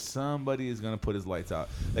or later, somebody is going to put his lights out.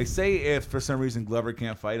 Like, say if for some reason Glover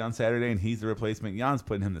can't fight on Saturday and he's the replacement, Jan's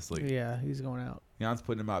putting him to sleep. Yeah, he's going out. Jan's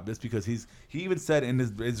putting him out just because he even said in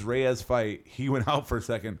his Reyes fight, he went out for a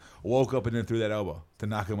second, woke up, and then threw that elbow to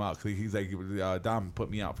knock him out. Because he's like, Dom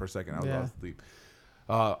put me out for a second. I was asleep.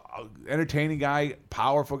 Entertaining guy,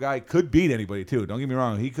 powerful guy, could beat anybody too. Don't get me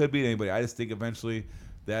wrong. He could beat anybody. I just think eventually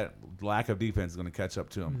that lack of defense is going to catch up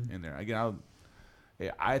to him in there. Again,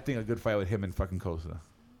 I think a good fight with him and fucking Costa.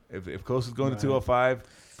 If Costa's going to 205,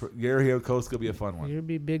 Yuri Costa could be a fun one. You'd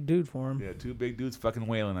be a big dude for him. Yeah, two big dudes fucking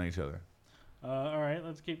wailing on each other. All right,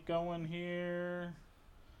 let's keep going here.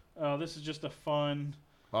 Oh, this is just a fun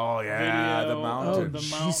Oh yeah, video the mountain. of the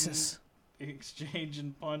Jesus. mountain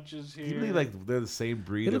exchanging punches Can here. you believe like they're the same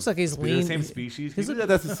breed? He looks like he's they're the lean- same species. Can he's you believe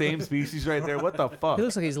that's the same species right there? What the fuck? He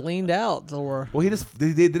looks like he's leaned out, Thor. Well, he just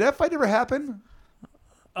did that fight ever happen?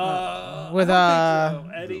 With I don't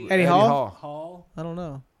think so. Eddie Hall? I don't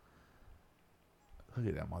know. Look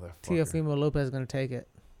at that motherfucker. Teofimo Lopez is going to take it.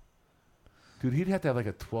 Dude, he'd have to have like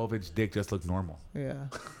a 12-inch dick just look normal. Yeah,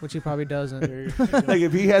 which he probably doesn't. Like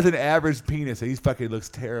if he has an average penis, he fucking looks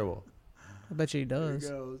terrible. I bet you he does.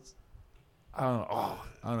 goes. I don't know.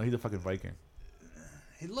 I don't know. He's a fucking Viking.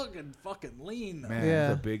 He's looking fucking lean, though. Man, Yeah.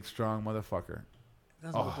 he's a big, strong motherfucker.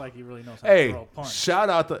 Doesn't look like he really knows how to Hey, throw a punch. shout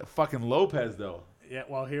out to fucking Lopez though. Yeah,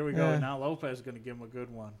 well, here we go. Yeah. Now Lopez is going to give him a good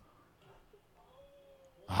one.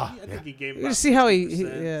 Ah, I think he gave him You about see how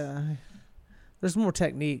 50%. yeah. There's more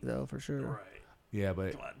technique though, for sure. Right. Yeah,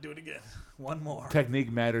 but Come on, do it again. One more.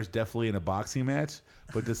 technique matters definitely in a boxing match.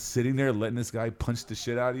 But just sitting there letting this guy punch the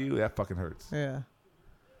shit out of you, that fucking hurts. Yeah.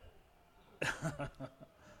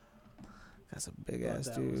 That's a big ass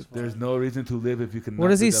that was dude. fun. There's no reason to live if you can. What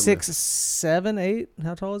knock is the he? deadlift. 6'7", 8"?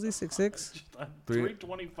 How tall is he? 6'6"?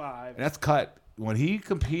 325. And that's cut. When he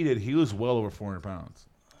competed, he was well over 400 pounds.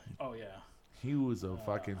 Oh, yeah. He was a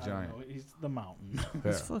fucking I don't giant. know. He's the mountain.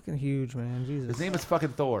 Yeah. He's fucking huge, man. Jesus. His name is fucking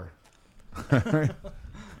Thor.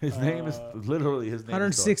 His name is literally his name.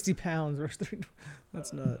 160 pounds.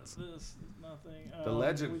 That's nuts. This is nothing. The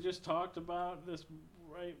legend. We just talked about this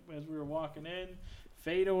right as we were walking in.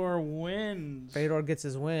 Fedor wins. Fedor gets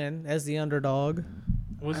his win as the underdog.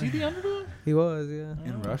 Was he the underdog? He was, yeah.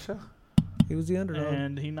 In Russia? He was the underdog.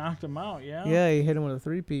 And he knocked him out, yeah? Yeah, he hit him with a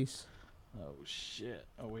 3-piece. Oh, shit.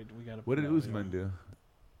 Oh, wait, we got to What did Usman do?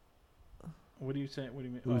 What do you say? What do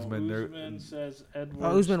you mean? Usman, Usman says Edwards.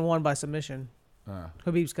 Oh, Usman won by submission.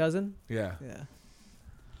 Habib's cousin? Yeah. Yeah.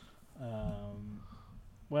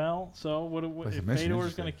 Well, so what if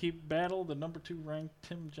Fedor's going to keep battle the number 2 ranked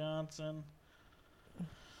Tim Johnson?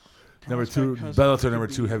 Bellator number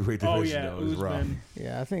 2 heavyweight division is rough.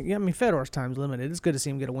 Yeah, I think. Yeah, I mean Fedor's time's limited. It's good to see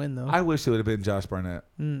him get a win though. I wish it would have been Josh Barnett.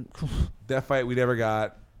 That fight we never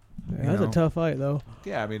got. Yeah, that's a tough fight though.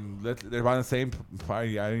 Yeah, I mean they're on the same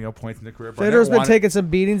points in their career. Fedor's been taking some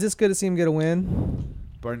beatings. It's good to see him get a win.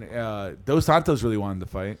 Dos Santos really wanted the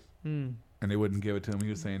fight, and they wouldn't give it to him. He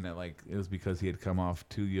was saying that like it was because he had come off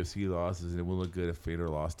 2 UFC losses, and it would look good if Fedor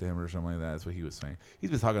lost to him or something like that. That's what he was saying. He's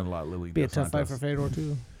been talking a lot lately. Be a tough fight for Fedor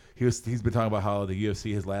too. He's been talking about how the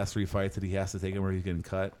UFC, his last 3 fights that he has to take him where he's getting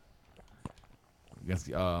cut against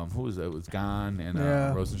who was it? It was Gane and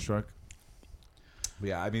Rosenstruck. But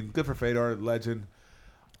yeah, I mean, good for Fedor, legend.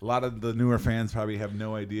 A lot of the newer fans probably have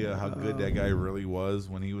no idea how good that guy really was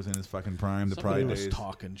when he was in his fucking prime. The Pride days. Was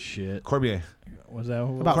talking shit. Cormier. Was that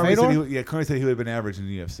who about Cormier Fedor? Cormier said he would have been average in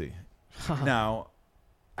the UFC. Now,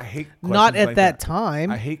 I hate questions not at like that time.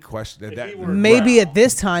 I hate questions. Maybe at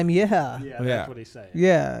this time, yeah. Yeah, that's what he's saying.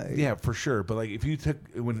 Yeah, for sure. But like, if you took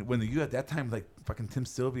you at that time, like fucking Tim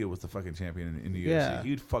Sylvia was the fucking champion in the UFC.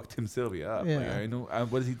 He'd fuck Tim Sylvia up. Yeah. Like, I know.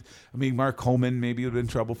 What is he? I mean, Mark Coleman maybe would have been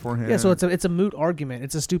trouble for him. Yeah. So it's a moot argument.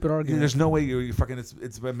 It's a stupid argument. There's no way you're fucking.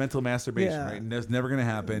 It's a mental masturbation, Yeah. right? And that's never gonna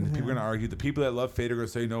happen. People are gonna argue. The people that love Fedor are gonna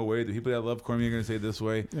say no way. The people that love Cormier are gonna say this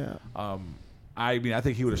way. Yeah. I mean, I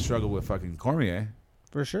think he would have struggled with fucking Cormier.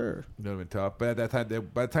 For sure. It would have been tough. But at that time,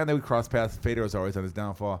 by the time that we crossed paths, Fedor was always on his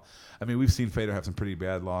downfall. I mean, we've seen Fedor have some pretty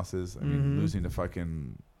bad losses. I mean, losing to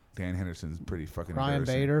fucking Dan Henderson's pretty fucking Ryan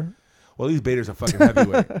embarrassing. Bader. Well, these Bader's a fucking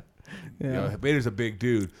heavyweight. You know, Bader's a big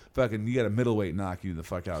dude. Fucking, you got a middleweight knock you the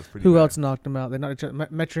fuck out. It's pretty Who bad. else knocked him out? They knocked each other.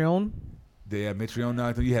 Metrione? Yeah, Mitrione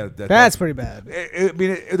knocked him. You had that. That's pretty bad. I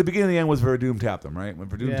mean, at the beginning of the end was Verdum tapped him, right? When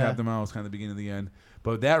Verdum Yeah. tapped him out, it was kind of the beginning of the end.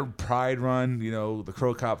 But that Pride run, you know, the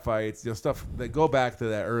Crow Cop fights, you know, stuff that go back to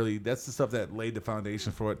that early. That's the stuff that laid the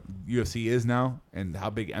foundation for what UFC is now and how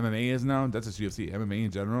big MMA is now. That's just UFC, MMA in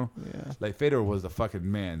general. Yeah. Like Fedor was the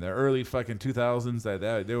fucking man. The early fucking 2000s,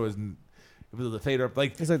 that there was, it was the Fedor.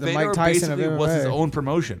 Like, it's like the Fedor Mike Tyson basically of MMA. was his own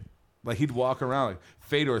promotion. Like he'd walk around like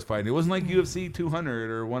Fedor's fighting. It wasn't like UFC 200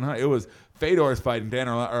 or 100. It was Fedor's fighting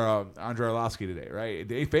Andre Arlovsky today,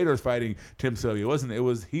 right? Fedor's fighting Tim Sylvia.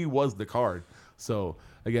 He was the card. So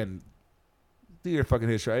again, do your fucking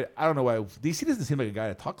history. I don't know why DC doesn't seem like a guy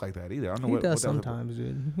to talk like that either. I don't know he does sometimes,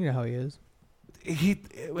 dude. You know how he is. He's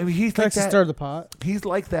Likes like to that. stir the pot. He's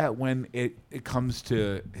like that when it comes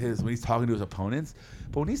to when he's talking to his opponents.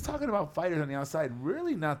 But when he's talking about fighters on the outside,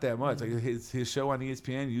 really not that much. Like his show on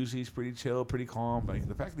ESPN, usually he's pretty chill, pretty calm. Like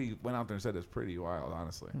the fact that he went out there and said it's pretty wild,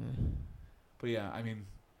 honestly. But yeah, I mean,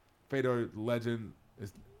 Fedor, legend.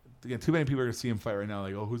 Again, too many people are gonna see him fight right now.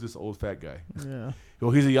 Like, oh, who's this old fat guy? Yeah.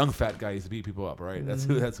 Well, he's a young fat guy. He used to beat people up, right? That's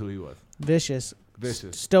who he was. Vicious.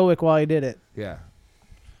 Vicious. Stoic while he did it. Yeah.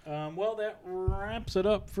 Well, that wraps it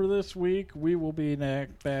up for this week. We will be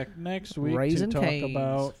back next week Raisin to talk Cane's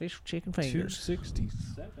about fish chicken fingers.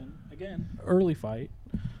 267. Again, early fight.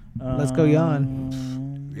 Let's go,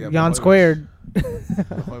 Jan. Yeah, Jan squared.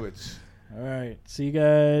 All right. See you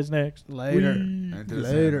guys next Later. Later.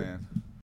 Later.